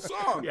beautiful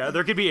song. Yeah,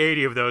 there could be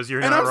 80 of those.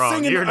 You're and not I'm wrong.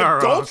 singing You're not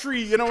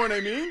adultery, wrong. you know what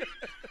I mean?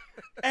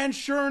 And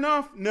sure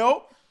enough,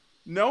 nope.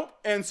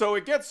 And so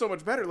it gets so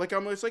much better. Like,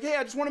 I'm just like, hey,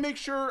 I just want to make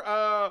sure,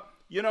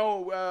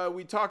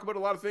 we talk about a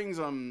lot of things.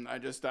 I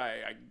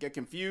get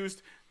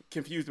confused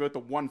about the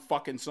one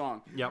fucking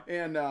song. Yep.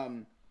 And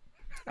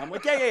I'm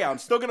like, yeah. I'm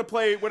still gonna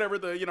play whatever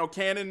the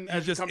canon.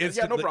 As just comes in.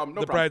 Yeah, no problem.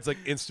 The bride's like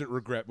instant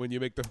regret when you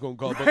make the phone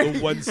call about the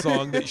one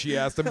song that she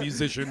asked a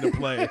musician to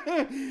play.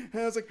 And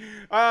I was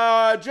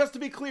like, just to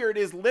be clear, it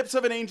is "Lips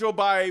of an Angel"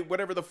 by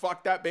whatever the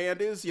fuck that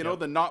band is. You know,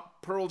 the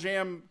not Pearl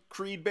Jam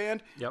Creed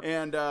band. Yep.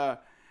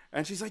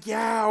 And she's like,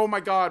 yeah, oh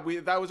my God,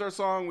 that was our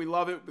song. We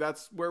love it.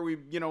 That's where we,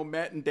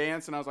 met and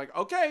danced. And I was like,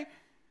 okay.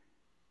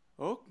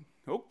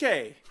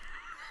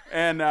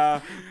 And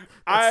the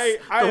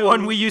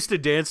one we used to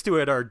dance to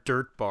at our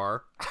dirt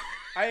bar.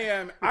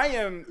 I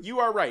am, you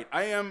are right.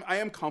 I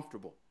am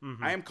comfortable.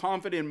 Mm-hmm. I am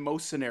confident in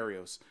most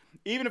scenarios.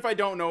 Even if I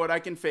don't know it, I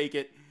can fake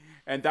it.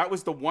 And that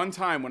was the one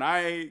time when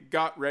I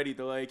got ready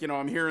to, like, you know,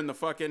 I'm hearing the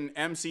fucking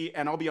MC,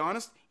 and I'll be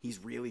honest,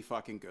 he's really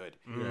fucking good.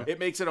 Yeah. It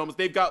makes it almost,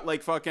 they've got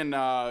like fucking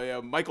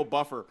Michael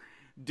Buffer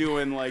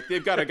doing, like,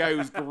 they've got a guy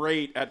who's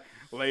great at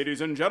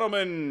ladies and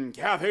gentlemen,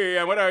 Kathy,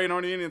 and whatever, you know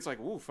what I mean? It's like,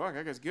 ooh, fuck,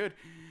 that guy's good.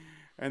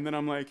 And then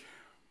I'm like,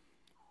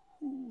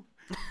 ooh.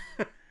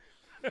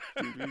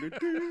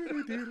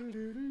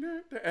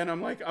 And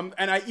I'm like,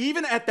 and I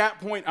even at that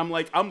point, I'm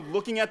like, I'm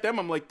looking at them,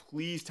 I'm like,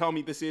 please tell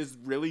me this is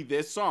really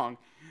this song,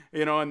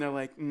 you know? And they're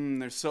like,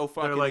 they're so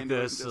fucking. They're like into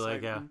it. this, Just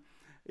like yeah,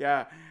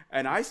 yeah.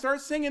 And I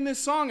start singing this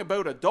song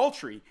about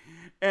adultery,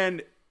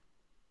 and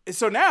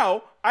so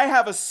now I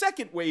have a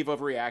second wave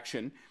of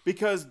reaction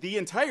because the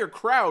entire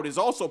crowd is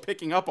also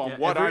picking up on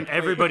what I'm playing.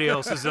 Everybody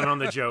else is in on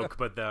the joke,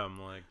 but them.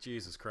 Like,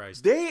 Jesus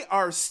Christ. They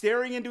are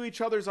staring into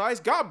each other's eyes.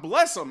 God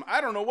bless them. I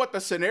don't know what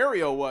the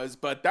scenario was,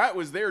 but that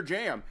was their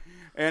jam.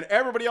 And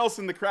everybody else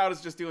in the crowd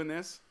is just doing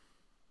this.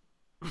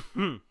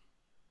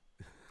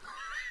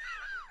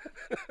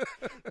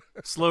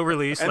 Slow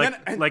release, And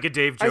like then- like a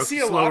Dave joke. I see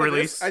a Slow lot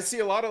release. of this. I see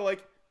a lot of like,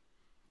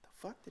 the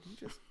fuck did he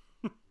just?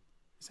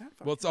 Is that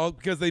fucking? Well, it's all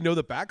because they know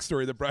the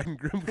backstory. The bride and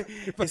groom.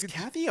 Is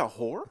Kathy a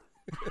whore?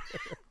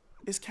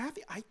 Is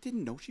Kathy? I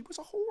didn't know she was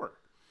a whore.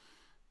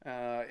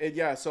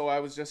 Yeah, so I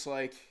was just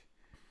like,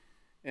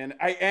 and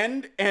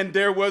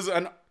there was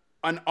an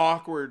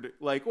awkward,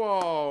 like,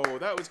 whoa,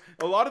 that was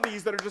a lot of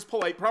these that are just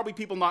polite, probably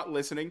people not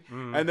listening,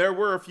 and there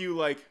were a few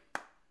like,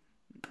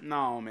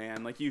 no,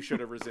 man, like you should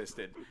have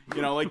resisted,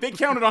 you know, like they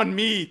counted on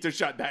me to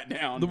shut that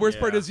down. The worst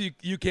part Yeah. is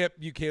you can't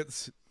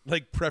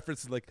like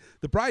preference like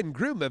the bride and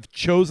groom have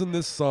chosen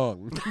this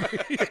song.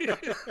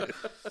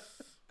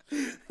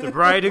 The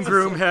bride and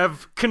groom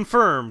have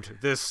confirmed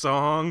this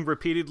song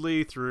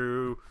repeatedly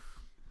through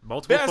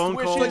multiple Best phone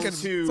calls. wishes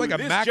to it's like a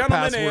this Mac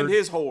gentleman password. and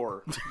his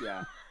whore.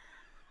 Yeah,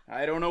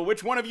 I don't know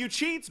which one of you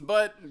cheats,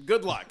 but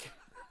good luck.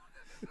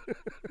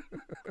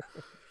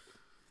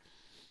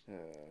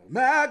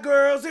 My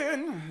girl's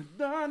in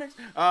the next.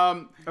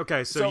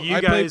 Okay, so So you I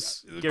played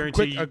guys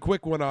guarantee a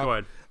quick one off. Go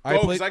ahead. I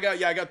Oh, played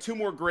 'cause I got two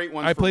more great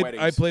ones I for played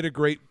weddings. I played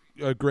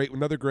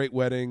another great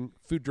wedding.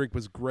 Food drink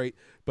was great,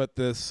 but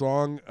the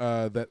song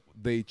that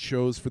they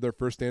chose for their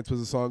first dance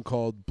was a song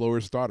called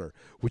 "Blower's Daughter,"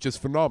 which is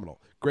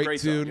phenomenal. Great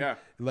song, tune. yeah.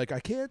 Like I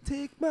can't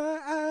take my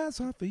eyes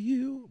off of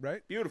you.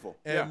 Right. Beautiful.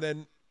 And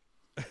then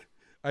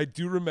I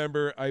do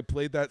remember I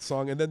played that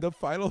song, and then the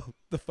final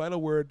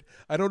word.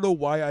 I don't know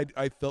why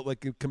I felt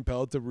like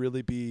compelled to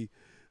really be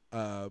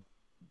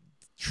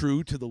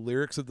true to the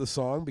lyrics of the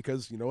song,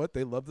 because you know what,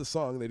 they love the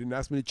song. They didn't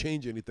ask me to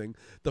change anything.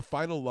 The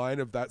final line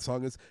of that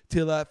song is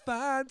 "Till I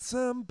find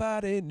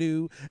somebody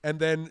new," and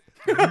then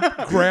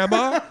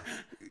Grandma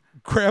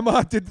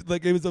did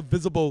like it was a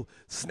visible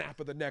snap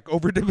of the neck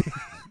over to me.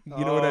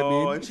 You know what I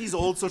mean? And she's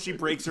old, so she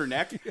breaks her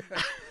neck.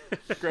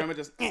 Grandma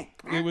just.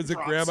 It was a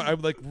grandma.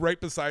 I'm like right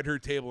beside her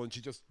table, and she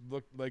just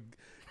looked like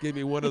gave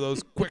me one of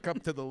those quick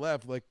up to the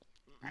left. Like,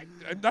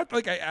 I'm not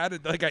like I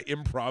added, like I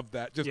improv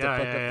that just to fuck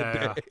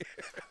up the day.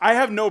 I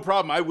have no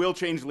problem. I will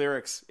change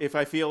lyrics if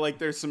I feel like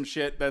there's some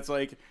shit that's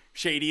like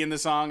shady in the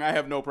song. I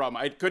have no problem.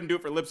 I couldn't do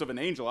it for "Lips of an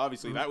Angel."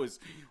 Obviously, that was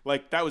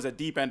a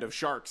deep end of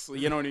Sharks.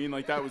 You know what I mean?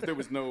 Like there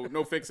was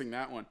no fixing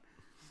that one.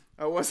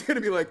 I was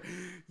gonna be like,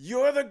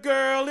 "You're the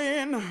girl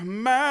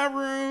in my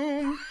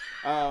room."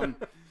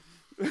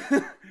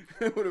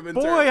 It would have been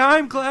Boy, terrible.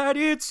 I'm glad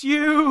it's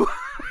you.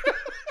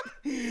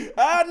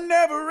 I'd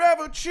never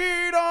ever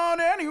cheat on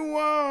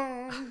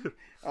anyone.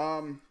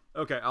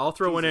 Okay, I'll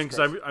throw one in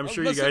because I'm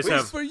sure you Listen, guys wait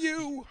have. for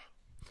you.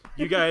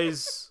 You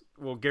guys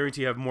will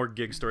guarantee have more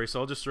gig stories, so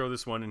I'll just throw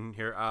this one in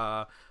here.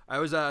 I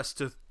was asked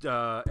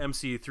to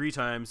MC 3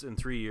 times in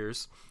 3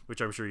 years,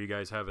 which I'm sure you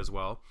guys have as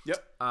well.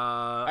 Yep.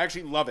 I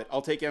actually love it.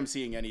 I'll take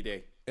MCing any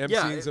day.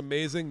 MCing's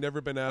amazing.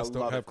 Never been asked.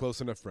 Don't love have it. close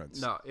enough friends.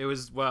 No, it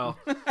was well.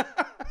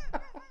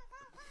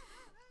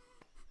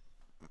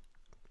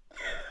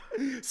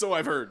 So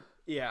I've heard.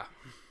 Yeah.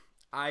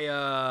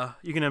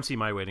 You can MC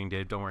my wedding,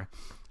 Dave, don't worry.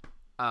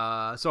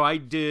 So I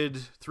did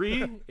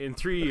 3 in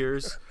 3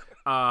 years.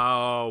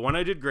 One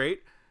I did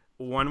great,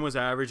 one was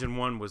average, and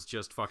one was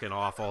just fucking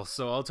awful.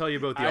 So I'll tell you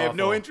about the I awful. have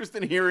no interest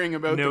in hearing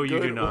about No, the you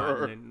good do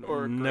not.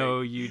 or No,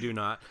 great. you do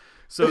not.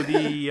 So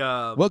the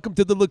Welcome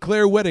to the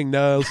LeClaire wedding.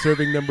 Now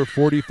serving number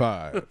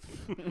 45.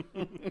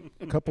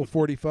 Couple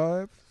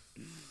 45.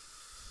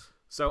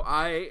 So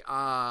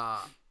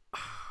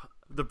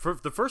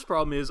the first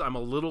problem is I'm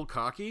a little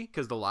cocky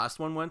because the last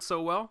one went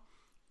so well.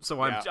 So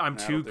I'm Yeah, too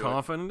that'll do it.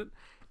 confident.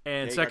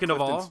 And you second got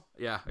of all, Clifton's.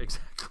 yeah,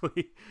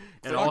 exactly.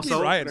 And Cocky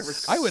also, Ryan.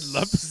 I would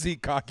love to see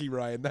Cocky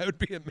Ryan. That would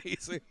be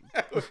amazing.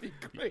 That would be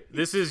great.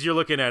 this is you're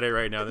looking at it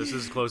right now. This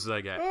is as close as I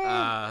get.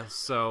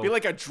 So Be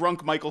like a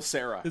drunk Michael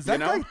Cera. Does you that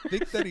know? guy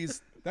think that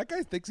he's that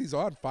guy thinks he's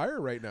on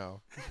fire right now?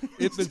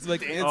 If it's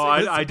like dancing. Oh,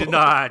 I did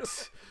not.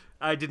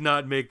 I did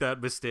not make that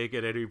mistake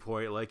at any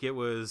point. Like it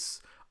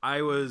was,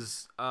 I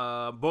was,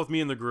 both me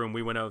and the groom,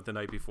 we went out the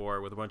night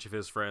before with a bunch of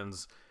his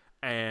friends,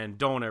 and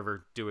don't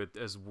ever do it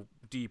as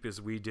deep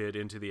as we did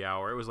into the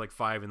hour. It was like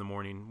 5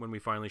 a.m. when we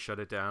finally shut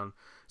it down.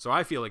 So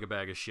I feel like a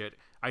bag of shit.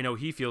 I know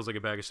he feels like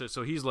a bag of shit.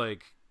 So he's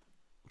like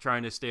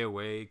trying to stay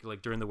awake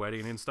like during the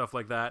wedding and stuff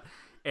like that.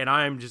 And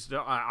I'm just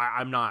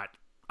I'm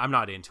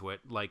not into it.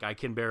 Like I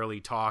can barely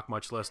talk,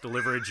 much less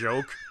deliver a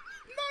joke.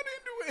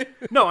 Not into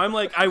it. No, I'm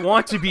like I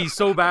want to be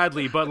so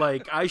badly, but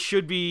like I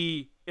should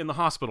be in the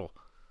hospital.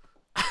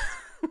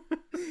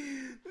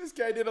 This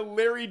guy did a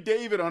Larry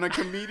David on a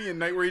comedian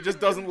night where he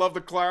just doesn't love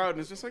the crowd and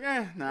it's just like,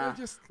 nah.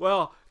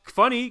 Well,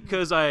 funny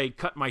because I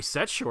cut my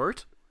set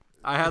short.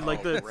 I had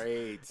like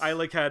great. I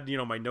like had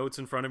my notes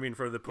in front of me in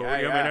front of the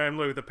podium, and I'm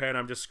like with the pen,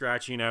 I'm just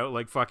scratching out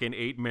like fucking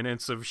 8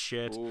 minutes of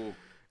shit. Ooh.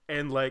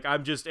 And like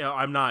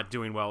I'm not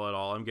doing well at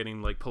all. I'm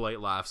getting like polite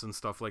laughs and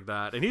stuff like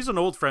that. And he's an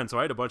old friend, so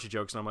I had a bunch of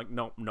jokes, and I'm like,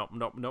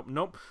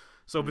 nope.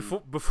 So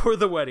before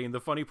the wedding,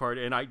 the funny part,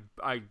 and I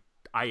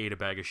ate a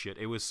bag of shit.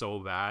 It was so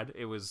bad.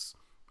 It was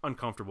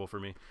uncomfortable for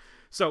me.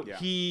 So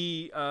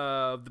he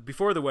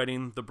before the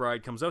wedding, the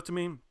bride comes up to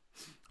me.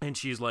 And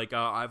she's like,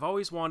 I've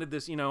always wanted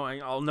this,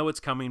 I'll know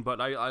it's coming,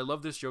 but I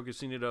love this joke. I've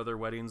seen it at other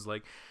weddings.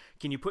 Like,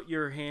 can you put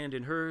your hand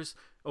in hers?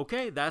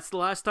 Okay, that's the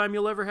last time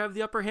you'll ever have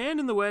the upper hand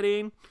in the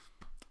wedding.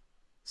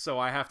 So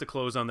I have to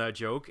close on that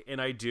joke,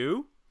 and I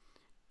do.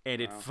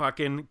 And it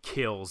fucking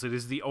kills. It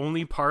is the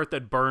only part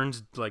that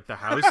burns, like, the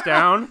house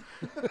down.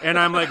 And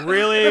I'm like,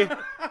 really?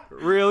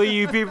 Really,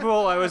 you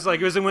people? I was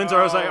like, it was in Windsor.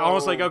 I was like,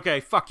 almost like, okay,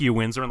 fuck you,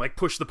 Windsor. And, like,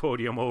 push the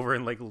podium over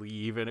and, like,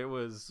 leave. And it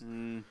was...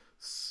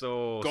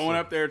 So going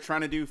up there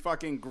trying to do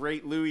fucking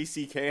great Louis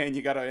C.K. and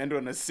you gotta end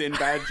on a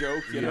Sinbad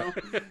joke, you know?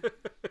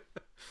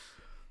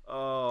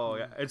 Oh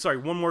yeah. And sorry,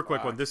 one more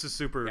quick one. This is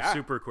super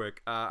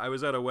quick. I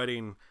was at a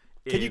wedding.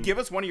 Can you give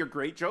us one of your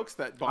great jokes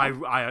that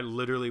I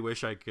literally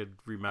wish I could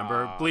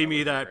remember. Believe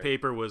me, that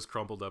paper was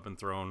crumpled up and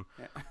thrown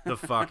the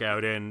fuck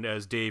out. And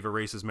as Dave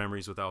erases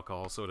memories with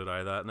alcohol, so did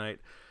I that night.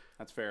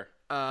 That's fair.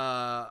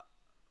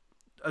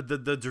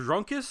 The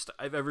drunkest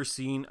I've ever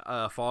seen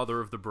father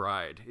of the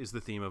bride is the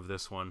theme of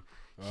this one.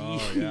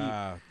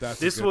 That's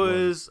this a good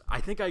was one.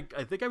 I think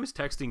I was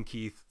texting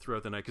Keith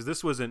throughout the night because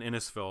this was in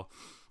Innisfil,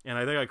 and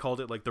I think I called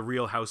it like the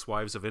Real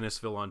Housewives of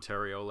Innisfil,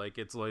 Ontario. Like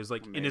it was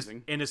like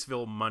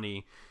Innisfil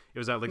money. It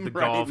was at like the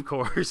golf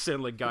course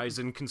and like guys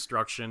in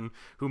construction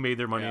who made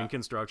their money in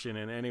construction.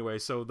 And anyway,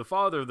 so the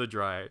father of the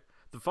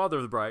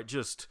bride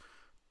just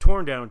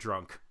torn down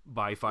drunk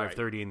by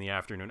 5:30 in the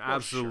afternoon,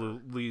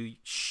 absolutely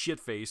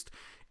shit-faced,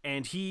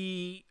 and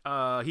he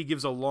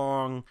gives a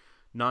long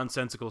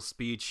nonsensical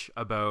speech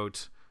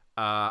about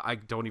I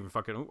don't even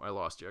fucking I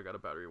lost you. I got a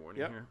battery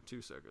warning here.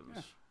 2 seconds.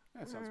 Yeah,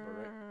 that sounds about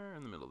right.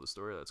 In the middle of the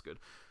story, that's good.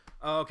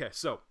 Okay,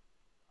 so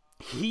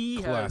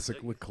he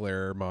classic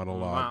LeClaire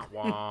monologue.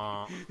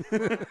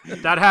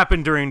 That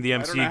happened during the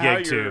MC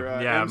gig too.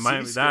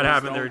 That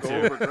happened there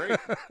too.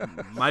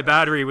 My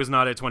battery was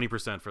not at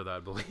 20% for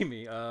that, believe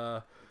me.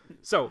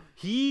 So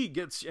he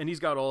gets, and he's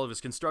got all of his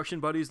construction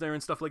buddies there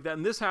and stuff like that.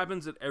 And this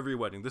happens at every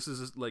wedding. This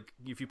is like,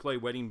 if you play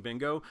wedding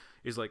bingo,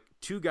 is like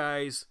two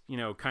guys,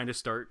 kind of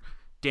start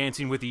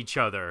dancing with each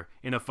other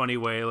in a funny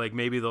way. Like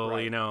maybe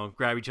they'll,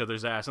 grab each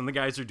other's ass, and the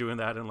guys are doing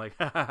that and like,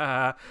 ha ha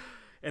ha.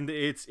 And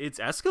it's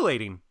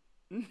escalating.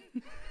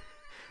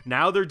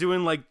 Now they're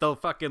doing like the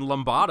fucking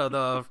lambada,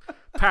 the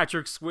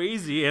Patrick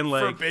Swayze, and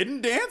like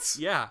forbidden dance.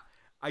 Yeah.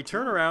 I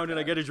turn around and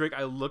I get a drink.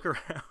 I look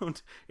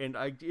around and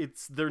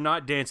they're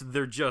not dancing.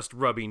 They're just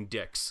rubbing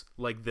dicks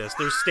like this.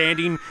 They're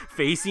standing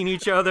facing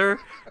each other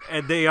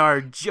and they are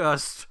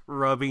just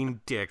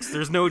rubbing dicks.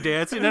 There's no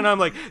dancing. And I'm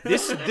like,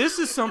 this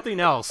is something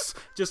else.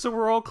 Just so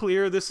we're all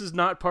clear, this is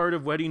not part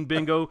of wedding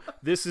bingo.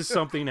 This is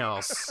something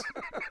else.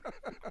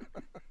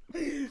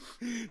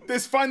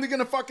 This finally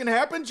gonna fucking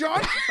happen,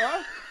 John?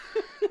 Huh?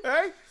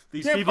 Hey?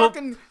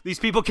 These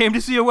people came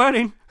to see a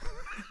wedding.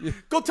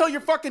 Go tell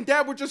your fucking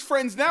dad we're just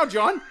friends now,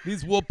 John.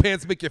 These wool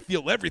pants make you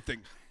feel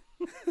everything.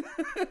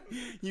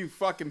 You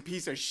fucking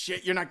piece of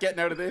shit. You're not getting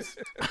out of this.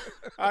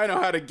 I know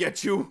how to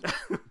get you.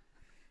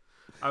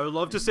 I would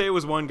love to say it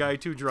was one guy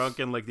too drunk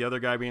and like the other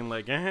guy being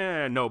like,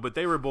 no, but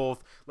they were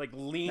both like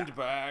leaned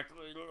back.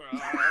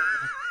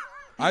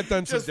 I've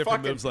done some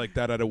different moves like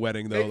that at a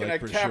wedding though. Making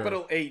like a for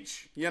capital sure.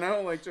 H,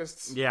 like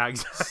just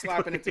exactly.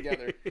 slapping it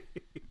together.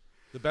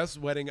 The best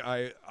wedding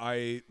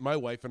my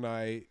wife and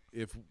I,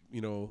 if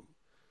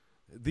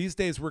these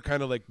days we're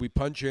kind of like we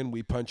punch in,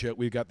 we punch out.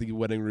 We got the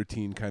wedding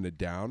routine kind of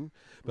down.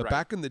 But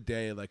back in the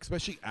day, like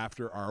especially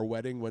after our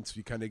wedding, once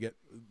you kind of get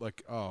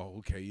like, oh,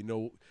 okay, you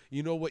know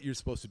what you're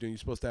supposed to do. You're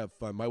supposed to have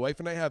fun. My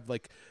wife and I have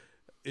like,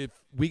 if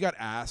we got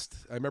asked,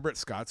 I remember at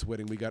Scott's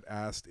wedding, we got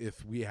asked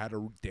if we had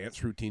a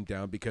dance routine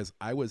down because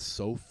I was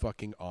so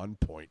fucking on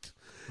point.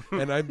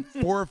 And I'm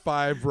 4 or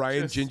 5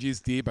 Ryan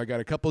Gingies deep. I got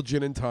a couple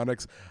gin and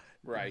tonics.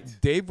 Right.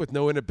 Dave with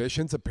no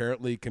inhibitions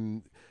apparently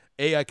can.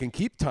 I can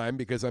keep time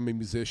because I'm a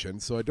musician,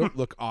 so I don't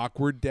look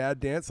awkward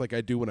dad dance like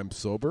I do when I'm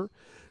sober.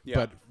 Yeah.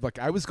 But like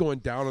I was going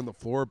down on the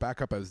floor,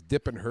 back up. I was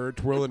dipping her,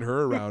 twirling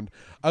her around.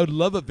 I would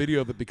love a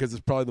video of it because it's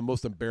probably the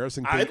most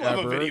embarrassing thing I'd love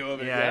ever. a video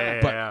of it. Yeah.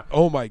 But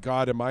oh my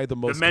god, am I the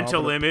most The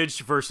mental confident-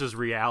 image versus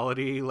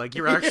reality. Like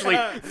you're actually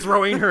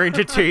throwing her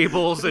into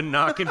tables and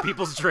knocking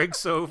people's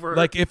drinks over.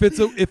 Like if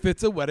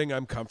it's a wedding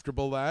I'm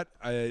comfortable at,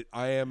 I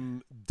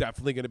am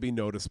definitely going to be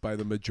noticed by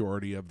the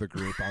majority of the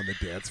group on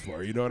the dance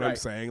floor. You know what I'm Right.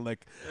 saying?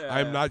 Like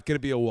I'm not going to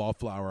be a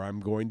wallflower.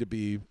 I'm going to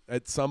be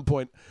at some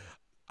point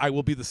I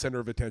will be the center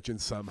of attention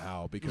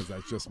somehow because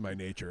that's just my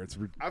nature. It's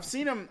I've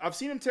seen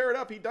him tear it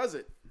up. He does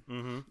it.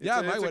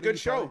 yeah, It's a good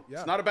show. Yeah.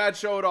 It's not a bad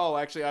show at all.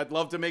 Actually, I'd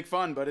love to make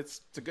fun, but it's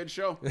a good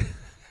show.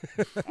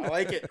 I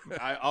like it.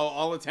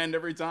 I'll attend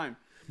every time.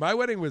 My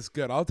wedding was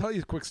good. I'll tell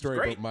you a quick story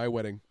great. about my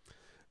wedding.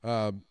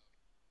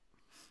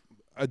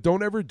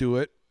 Don't ever do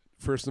it,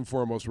 first and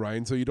foremost,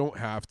 Ryan, so you don't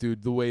have to.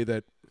 The way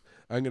that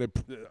I'm going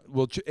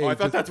to... I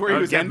thought that's where he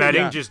was get ending.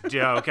 betting. Yeah. Just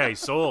okay,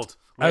 sold.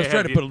 I was Way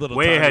trying to ahead put a of little you-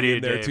 way ahead of timing you,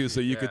 in there Dave. too, so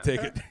you could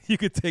take it. You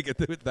could take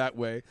it that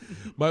way.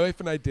 My wife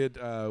and I did.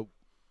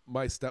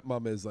 My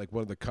stepmom is like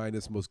one of the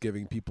kindest, most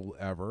giving people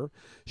ever.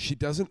 She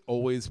doesn't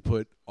always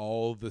put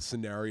all the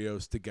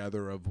scenarios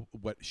together of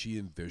what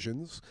she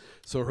envisions.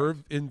 So her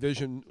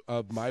envision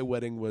of my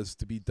wedding was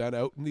to be done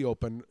out in the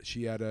open.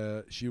 She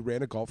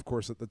ran a golf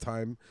course at the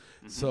time,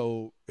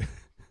 so.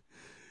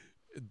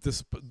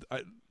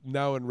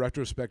 Now in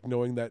retrospect,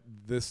 knowing that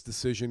this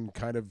decision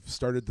kind of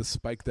started the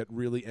spike that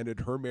really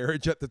ended her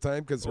marriage at the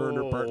time because her and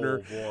her partner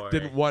boy.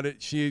 didn't want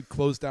it. She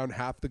closed down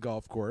half the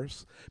golf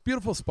course.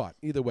 Beautiful spot.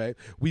 Either way,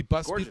 we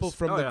bussed Gorgeous. people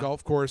from Oh, the yeah.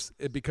 golf course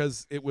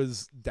because it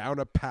was down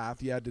a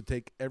path. You had to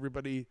take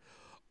everybody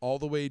all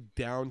the way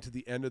down to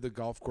the end of the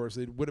golf course.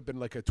 It would have been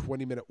like a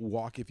 20-minute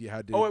walk if you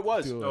had to. Oh, it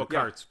was. do Oh, it.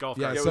 carts, golf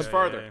Yeah, carts. It was so-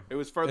 further. yeah. It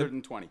was further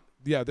than 20.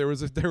 Yeah, there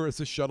was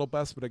a shuttle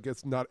bus, but I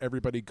guess not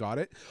everybody got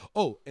it.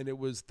 Oh, and it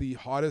was the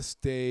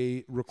hottest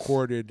day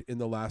recorded in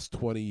the last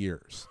 20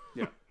 years.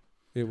 Yeah.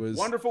 It was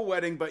Wonderful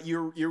wedding, but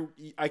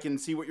I can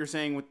see what you're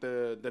saying with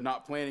the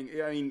not planning.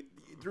 I mean,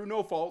 through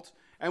no fault,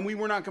 and we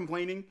were not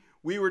complaining.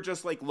 We were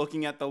just like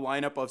looking at the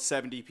lineup of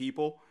 70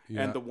 people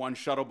Yeah. and the one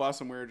shuttle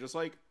bus, and we were just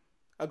like,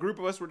 a group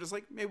of us were just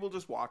like, maybe we'll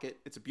just walk it.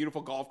 It's a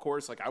beautiful golf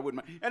course. Like I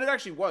wouldn't mind. And it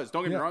actually was.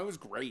 Don't get me Yeah. wrong. It was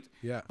great.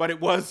 Yeah. But it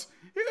was,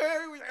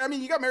 I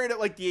mean, you got married at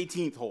like the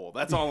 18th hole.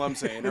 That's all I'm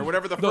saying. Or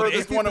whatever the No, the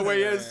furthest 18th one was-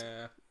 away is.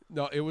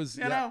 No, it was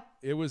You know?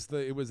 it was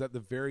at the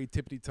very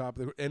tippity top,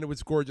 and it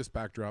was gorgeous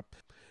backdrop.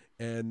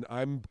 And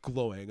I'm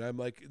glowing. I'm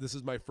like, this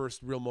is my first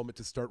real moment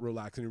to start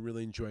relaxing and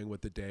really enjoying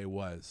what the day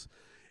was.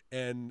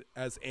 And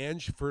as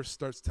Ange first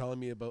starts telling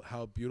me about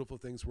how beautiful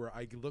things were,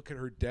 I look at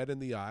her dead in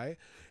the eye,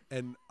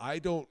 and I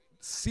don't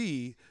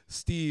see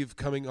Steve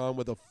coming on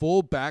with a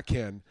full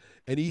backhand,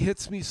 and he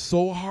hits me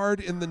so hard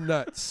in the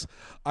nuts.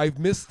 I've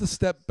missed the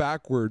step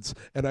backwards,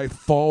 and I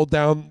fall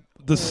down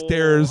the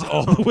stairs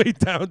all the way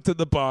down to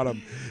the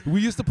bottom.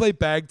 We used to play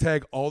bag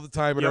tag all the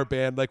time in Yep. our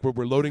band, like where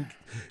we're loading,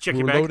 Check we're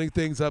your bag. loading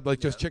things up,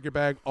 like just check your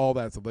bag, all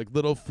that stuff, like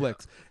little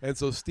flicks. And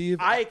so Steve,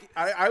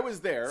 I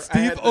was there. I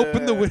Steve had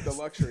opened the window. The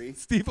luxury.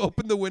 Steve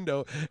opened the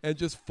window and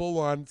just full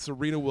on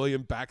Serena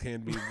Williams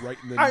backhand me right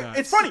in the nuts.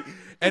 It's funny.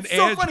 And It's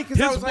so Ange, funny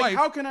because I his was like, wife-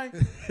 how can I?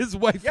 His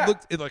wife Yeah.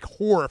 looked like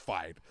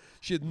horrified.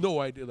 She had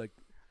no idea. Like,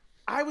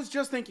 I was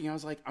just thinking, I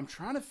was like, I'm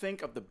trying to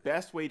think of the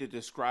best way to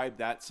describe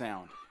that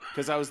sound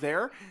because I was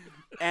there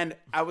and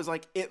I was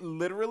like, it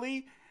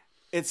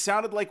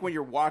sounded like when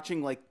you're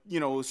watching like,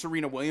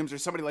 Serena Williams or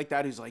somebody like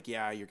that who's like,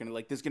 yeah, you're going to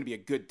like, this is going to be a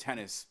good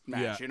tennis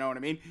match. Yeah. You know what I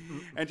mean?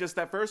 And just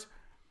that first,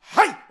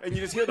 hi! And you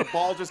just hear the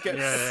ball just get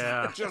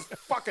Yeah. just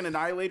fucking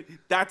annihilated.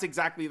 That's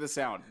exactly the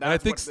sound. and I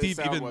That's think what the Steve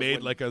sound even was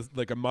made when-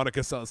 like a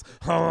Monica Seles.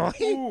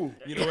 Ooh.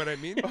 You know what I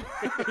mean?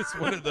 It's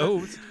one of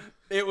those.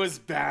 It was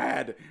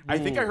bad. I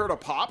think I heard a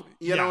pop.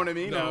 You know Yeah. what I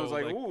mean? No, I was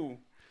like, like, ooh.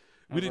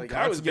 We didn't like,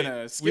 I was consummate.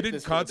 gonna skip We didn't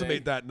this for the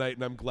consummate day. that night,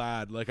 and I'm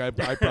glad. Like I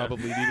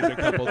probably needed a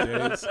couple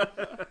days.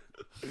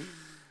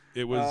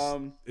 It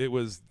was it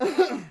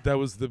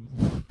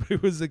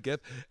was a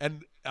gift,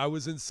 and I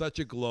was in such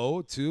a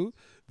glow too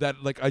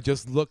that like I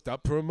just looked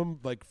up from him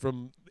like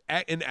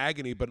in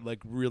agony, but like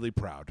really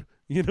proud.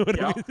 You know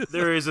what I mean?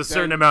 There is a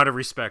certain amount of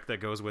respect that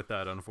goes with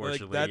that,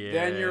 unfortunately. that- yeah,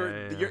 Then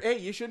you're hey,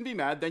 you shouldn't be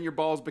mad. Then your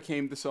balls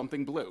became the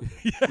something blue.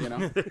 You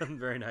know?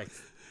 very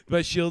nice.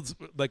 My shields,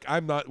 like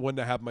I'm not one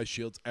to have my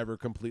shields ever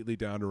completely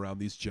down around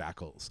these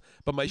jackals,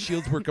 but my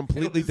shields were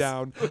completely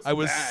down. I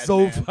was bad, so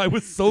man. I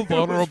was so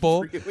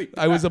vulnerable. really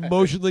I was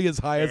emotionally as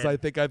high as I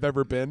think I've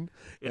ever been.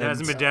 It And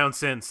hasn't been down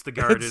since. The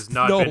guard has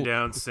not no. been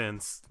down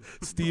since.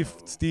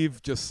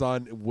 Steve just saw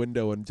a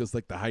window and just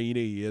like the hyena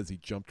he is, he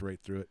jumped right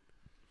through it.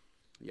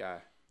 Yeah.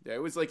 Yeah,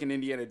 it was like an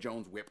Indiana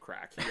Jones whip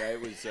crack. Yeah,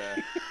 it was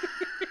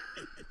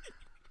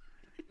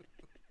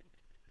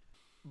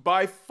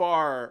by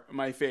far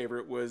my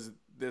favorite was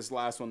this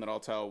last one that I'll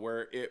tell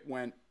where it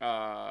went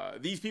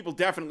these people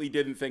definitely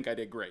didn't think I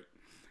did great.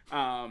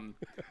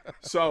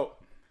 So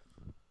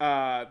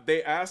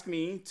they asked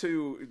me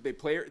to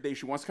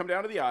she wants to come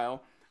down to the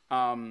aisle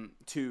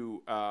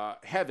to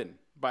Heaven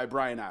by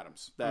Bryan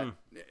Adams.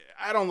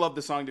 I don't love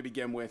the song to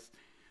begin with,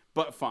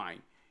 but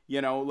fine.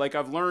 Like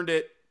I've learned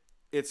it.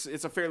 it's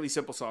a fairly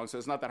simple song, so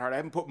it's not that hard. I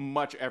haven't put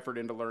much effort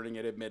into learning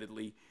it,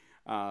 admittedly,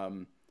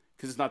 because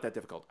it's not that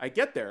difficult. I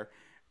get there,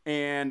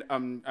 and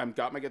I'm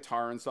got my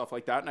guitar and stuff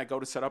like that, and I go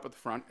to set up at the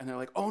front, and they're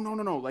like, oh,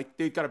 no, like,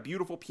 they've got a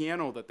beautiful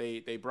piano that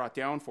they brought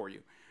down for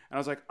you. And I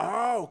was like,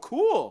 oh,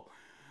 cool.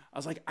 I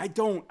was like, I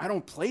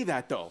don't play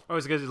that though. I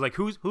was like,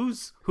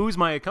 who's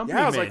my accompaniment?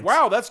 Yeah, I was like,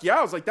 wow,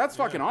 that's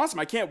fucking awesome.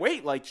 I can't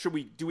wait. Like,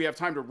 do we have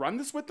time to run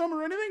this with them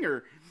or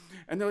anything?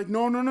 And they're like,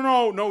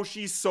 no,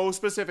 she's so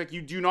specific.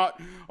 You do not.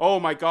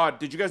 Oh my God,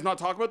 did you guys not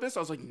talk about this? I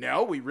was like,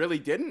 no, we really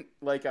didn't,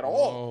 like, at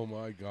all. Oh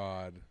my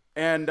God.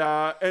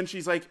 And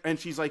she's like,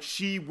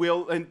 she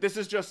will. And this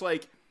is just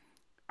like,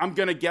 I'm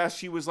gonna guess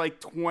she was like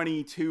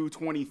 22,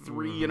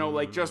 23. You know,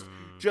 like just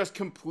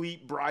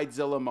complete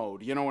bridezilla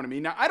mode. You know what I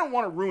mean? Now, I don't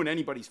want to ruin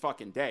anybody's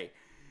fucking day.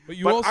 But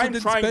you also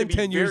didn't spend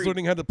 10 years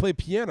learning how to play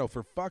piano,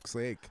 for fuck's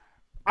sake.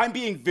 I'm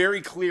being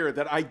very clear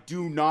that I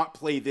do not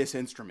play this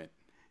instrument.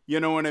 You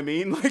know what I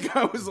mean? Like,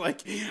 I was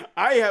like,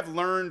 I have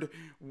learned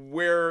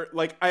where,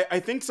 like,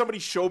 I think somebody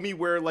showed me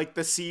where, like,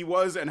 the C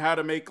was and how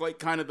to make, like,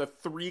 kind of the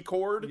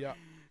 3-chord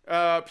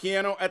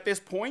piano at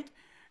this point.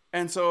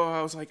 And so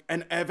I was like,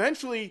 and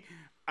eventually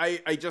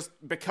I just,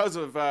 because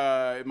of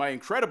my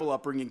incredible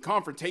upbringing,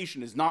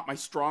 confrontation is not my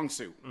strong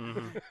suit.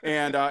 Mm-hmm.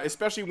 And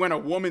especially when a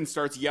woman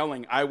starts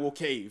yelling, I will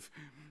cave.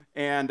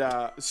 And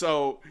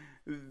so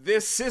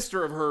this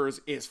sister of hers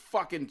is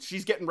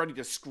she's getting ready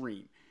to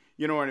scream.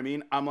 You know what I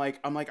mean? I'm like,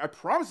 I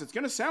promise it's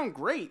going to sound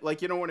great.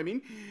 Like, you know what I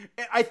mean?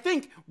 I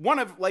think one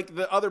of, like,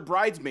 the other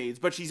bridesmaids,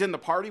 but she's in the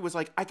party, was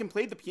like, I can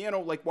play the piano,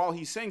 like, while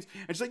he sings.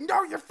 And she's like,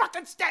 no, you're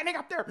fucking standing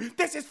up there.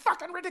 This is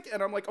fucking ridiculous.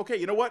 And I'm like, okay,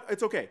 you know what?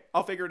 It's okay.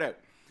 I'll figure it out.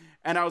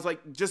 And I was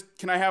like,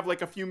 can I have,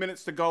 like, a few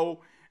minutes to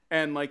go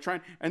and, like, try?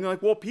 And they're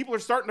like, well, people are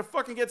starting to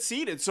fucking get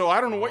seated, so I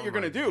don't know what you're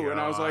going to do. God. And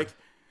I was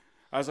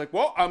like,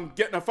 well, I'm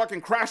getting a fucking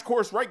crash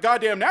course right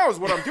goddamn now is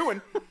what I'm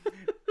doing.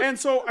 And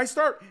so I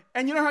start,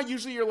 and you know how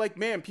usually you're like,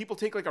 man, people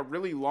take like a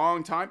really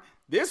long time?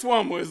 This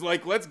one was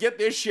like, let's get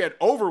this shit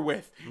over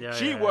with. Yeah,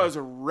 she was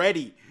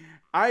ready.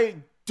 I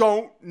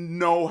don't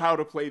know how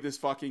to play this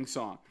fucking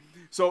song.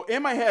 So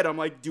in my head, I'm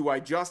like, do I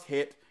just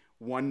hit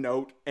one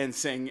note and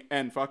sing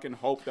and fucking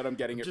hope that I'm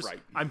getting it right?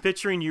 I'm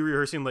picturing you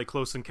rehearsing like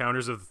Close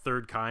Encounters of the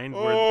Third Kind,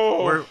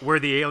 where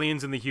the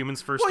aliens and the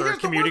humans first start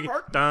communicating.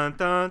 Dun,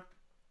 dun,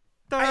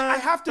 dun, I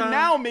have to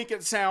now make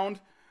it sound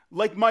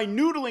like my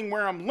noodling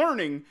where I'm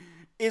learning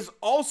is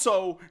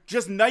also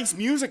just nice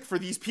music for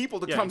these people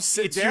to come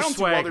sit down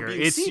to while they're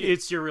being seated.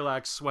 It's your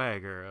relaxed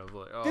swagger of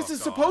like, oh, this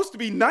is supposed to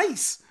be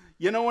nice.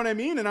 You know what I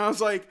mean? And I'm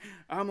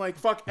like,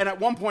 fuck. And at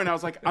one point I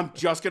was like, I'm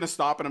just going to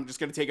stop and I'm just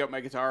going to take out my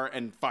guitar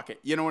and fuck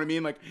it. You know what I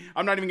mean? Like,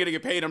 I'm not even going to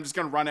get paid. I'm just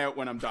going to run out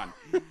when I'm done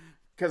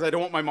because I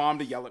don't want my mom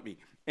to yell at me.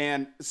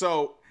 And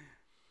so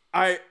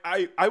I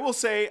will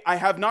say I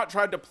have not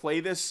tried to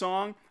play this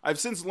song. I've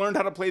since learned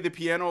how to play the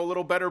piano a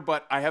little better,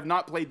 but I have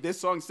not played this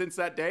song since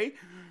that day.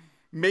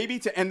 Maybe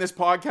to end this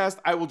podcast,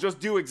 I will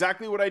just do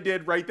exactly what I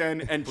did right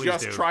then and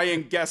try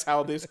and guess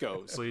how this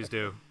goes. Please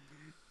do.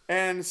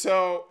 And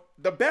so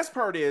the best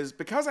part is,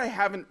 because I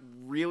haven't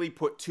really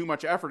put too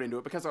much effort into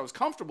it, because I was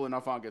comfortable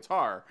enough on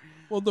guitar.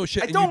 Well, no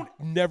shit. You've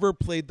never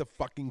played the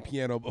fucking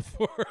piano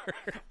before.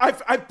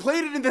 I've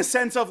played it in the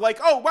sense of like,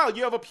 oh, wow,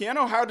 you have a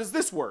piano. How does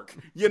this work?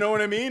 You know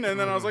what I mean? And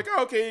then I was like,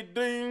 oh, okay,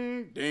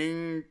 ding,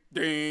 ding,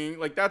 ding.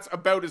 Like, that's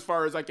about as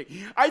far as I can.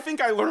 I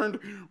think I learned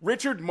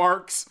Richard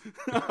Marx,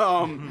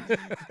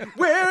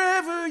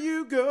 Wherever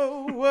You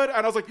Go. What? And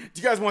I was like, do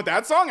you guys want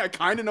that song? I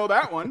kind of know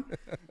that one.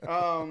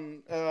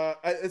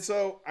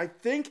 So I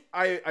think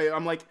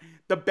I'm like,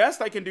 the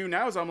best I can do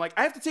now is I'm like,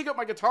 I have to take out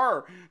my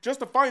guitar just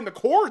to find the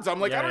chords.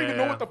 I'm like, I don't even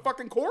know what the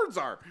fucking chords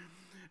are.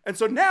 And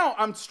so now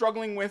I'm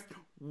struggling with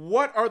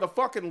what are the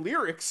fucking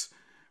lyrics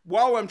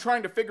while I'm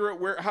trying to figure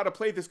out how to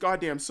play this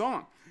goddamn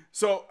song.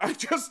 So I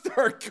just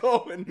start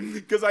going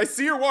because I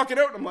see her walking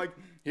out and I'm like,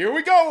 here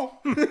we go.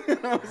 And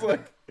I was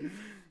like,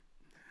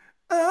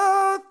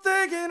 oh,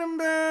 thinking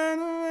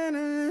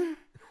about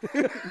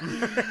it.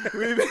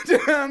 We've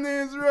been down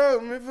this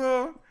road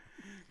before.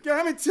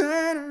 Got me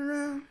turning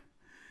around.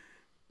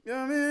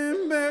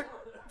 Coming back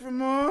for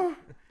more.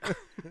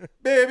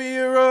 Baby,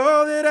 you're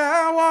all that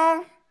I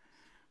want.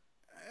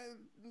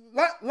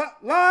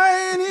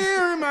 Lying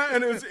here in my...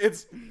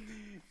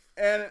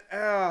 And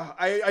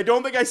I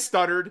don't think I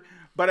stuttered,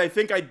 but I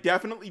think I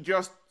definitely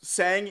just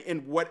sang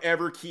in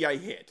whatever key I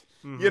hit.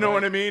 Mm-hmm. You know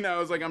what I mean? I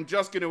was like, I'm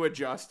just going to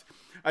adjust.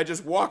 I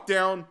just walked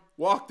down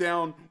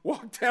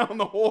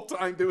the whole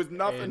time. There was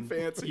nothing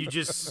fancy. You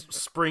just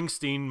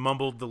Springsteen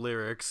mumbled the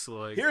lyrics.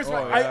 Like, here's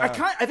I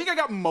think I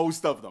got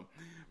most of them.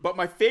 But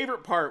my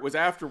favorite part was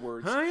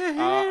afterwards.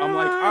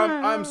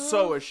 I'm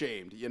so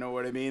ashamed. You know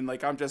what I mean?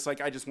 Like, I'm just like,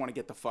 I just want to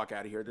get the fuck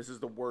out of here. This is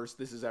the worst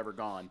this has ever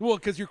gone. Well,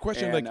 because your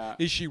question,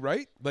 is she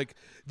right? Like,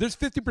 there's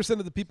 50%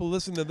 of the people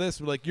listening to this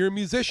who are like, you're a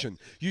musician.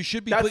 You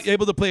should be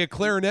able to play a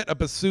clarinet, a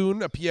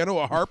bassoon, a piano,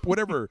 a harp,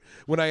 whatever.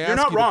 When I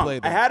ask you to play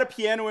them. I had a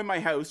piano in my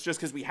house just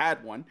because we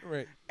had one.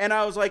 Right. And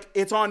I was like,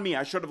 it's on me.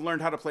 I should have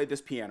learned how to play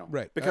this piano.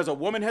 Right. Because a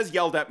woman has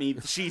yelled at me.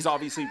 She's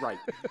obviously right.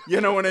 You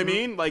know what I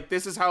mean? Like,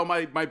 this is how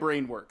my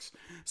brain works.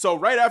 So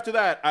right after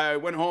that, I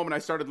went home and I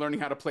started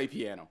learning how to play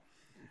piano.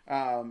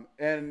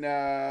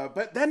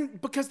 But then,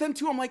 because then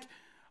too,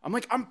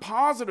 I'm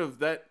positive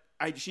that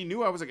she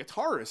knew I was a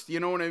guitarist. You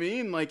know what I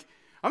mean? Like,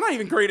 I'm not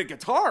even great at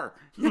guitar.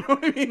 You know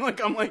what I mean? Like,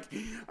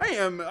 I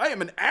am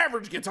an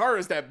average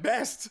guitarist at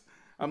best.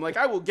 I'm like,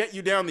 I will get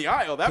you down the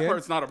aisle. That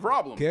part's not a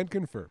problem. Can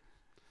confirm.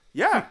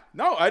 Yeah,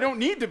 no, I don't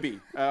need to be.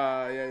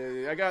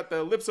 I got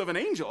the lips of an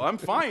angel. I'm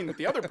fine with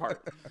the other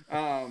part.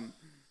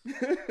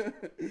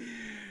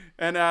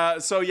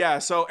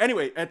 So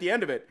anyway, at the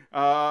end of it,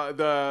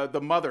 the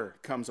mother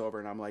comes over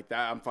and I'm like,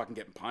 I'm fucking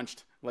getting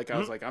punched. Like, I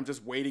was like, I'm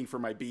just waiting for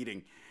my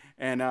beating.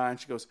 And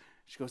she goes,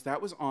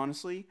 that was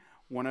honestly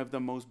one of the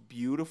most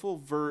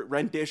beautiful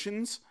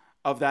renditions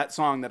of that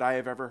song that I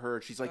have ever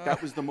heard. She's like,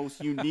 that was the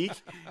most unique,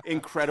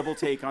 incredible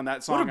take on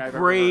that song I've ever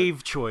heard. What a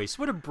brave choice.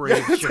 What a brave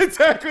choice. That's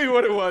exactly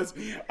what it was.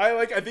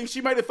 I think she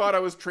might have thought I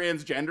was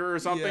transgender or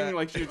something. Yeah.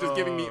 Like, she was just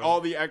giving me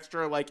all the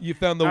extra, like, You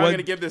found the I'm one. going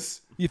to give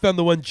this. You found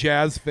the one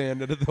jazz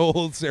fan at the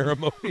whole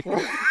ceremony.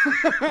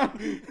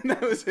 That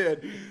was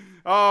it.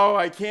 Oh,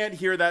 I can't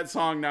hear that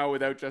song now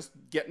without just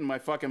getting my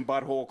fucking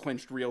butthole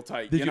clenched real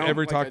tight. Did you know?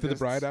 ever Like, talk to the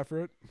bride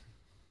after it?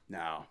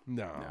 No,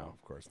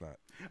 Of course not.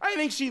 I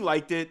think she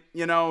liked it.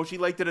 You know, she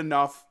liked it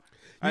enough.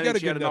 I got think a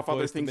she had good enough enough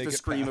other voice to things make to it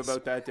scream pass.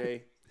 about that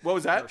day. What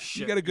was that?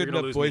 You got a good You're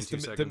gonna enough lose me in voice 2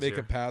 to seconds make here.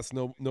 it pass.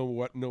 No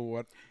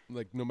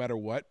matter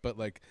what. But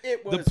like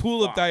It the was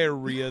pool of fun.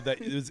 diarrhea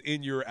that is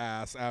in your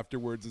ass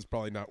afterwards is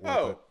probably not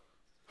worth it.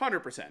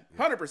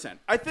 100%.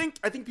 I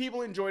think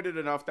people enjoyed it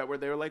enough that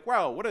they were like,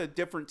 wow, what a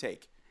different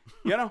take.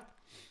 You know?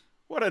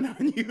 What an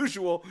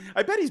unusual.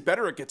 I bet he's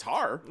better at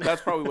guitar.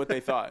 That's probably what they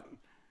thought.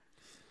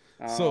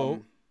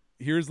 So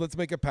let's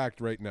make a pact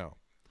right now.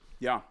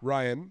 Yeah.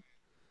 Ryan,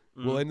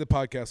 we'll end the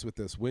podcast with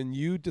this. When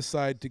you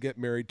decide to get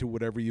married to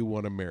whatever you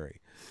want to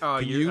marry, Oh,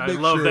 can I make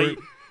love sure that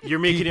you're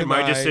making Keith it and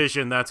my I-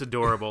 decision. That's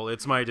adorable.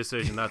 It's my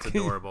decision. That's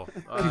adorable.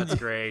 Oh, that's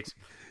great.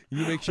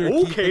 you make sure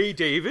Okay,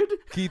 David.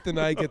 Keith and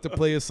I get to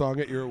play a song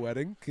at your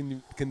wedding.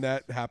 Can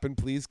that happen,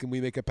 please? Can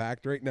we make a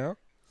pact right now?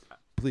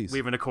 Please. We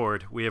have an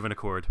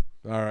accord.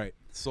 All right.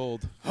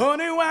 Sold.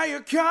 Honey, why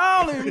you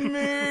calling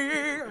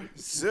me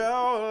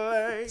so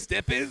late?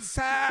 Step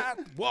inside.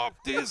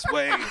 Walk this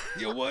way.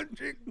 You one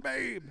trick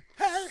babe.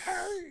 Hey,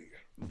 hey.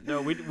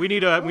 No, we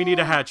need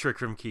a hat trick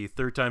from Keith.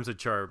 3rd time's a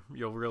charm.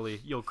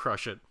 You'll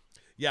crush it.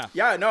 Yeah.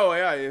 Yeah, no,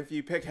 yeah. If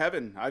you pick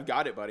heaven, I've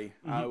got it, buddy.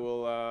 I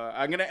will.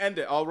 I'm gonna end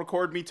it. I'll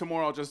record me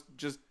tomorrow. Just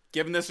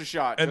giving this a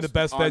shot. And the just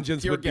best on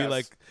vengeance pure would be guess.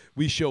 like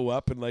we show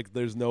up and like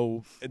there's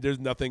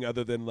nothing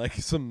other than like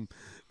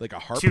a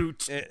harp, Two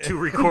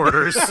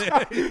recorders.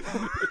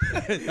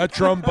 a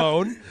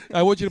trombone.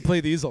 I want you to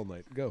play these all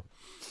night. Go.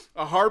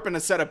 a harp and a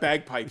set of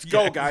bagpipes.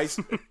 Go, guys.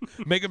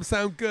 Make them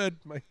sound good.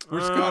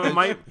 We're Scottish.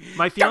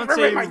 My fiance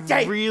ruin my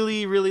day.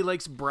 really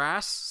likes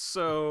brass,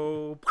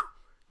 so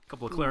a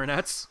couple of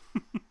clarinets.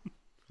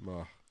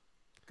 Oh.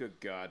 Good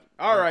God.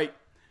 All right.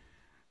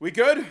 We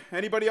good?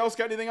 Anybody else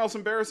got anything else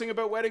embarrassing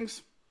about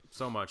weddings?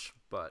 So much,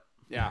 but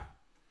Yeah.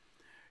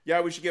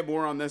 Yeah, we should get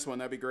more on this one.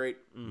 That'd be great.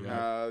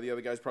 The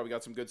other guys probably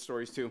got some good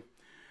stories too.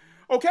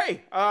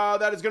 Okay,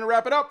 that is going to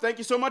wrap it up. Thank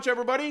you so much,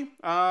 everybody.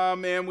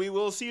 And we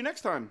will see you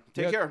next time.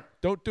 Take care.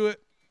 Don't do it.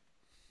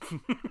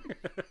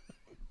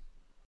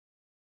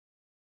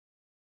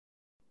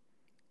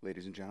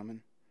 Ladies and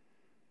gentlemen,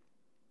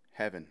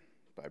 Heaven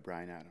by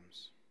Bryan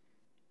Adams.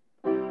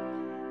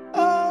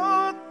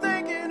 Oh,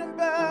 thinking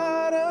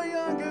about our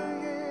younger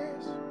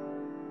years.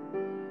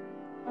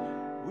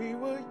 We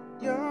were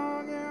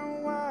young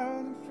and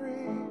wild and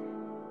free,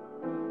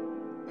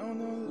 on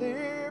the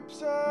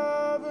lips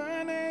of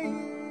an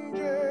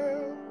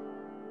angel.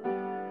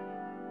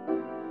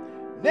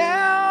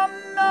 Now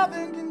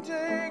nothing can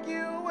take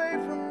you away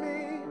from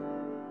me.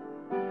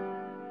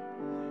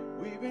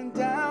 We've been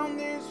down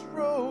this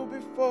road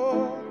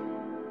before.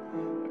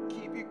 I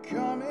keep you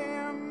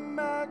coming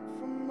back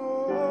for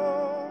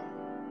more.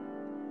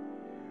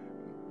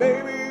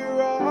 Baby,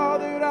 you're all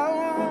that I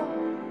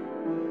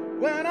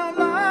want. When I'm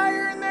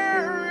lying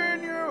there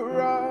in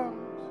your arms,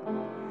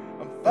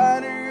 I'm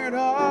finding it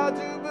hard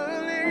to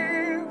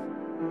believe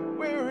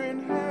we're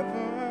in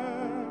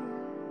heaven.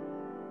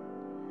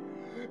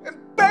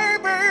 And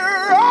baby,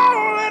 you're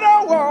all that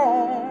I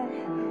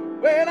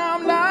want. When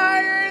I'm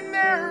lying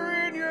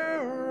there in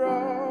your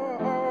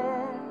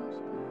arms,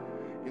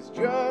 it's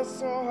just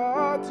so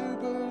hard to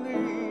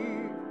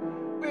believe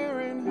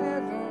we're in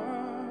heaven.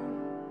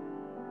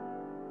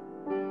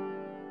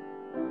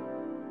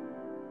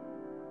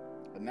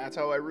 And that's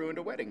how I ruined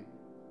a wedding.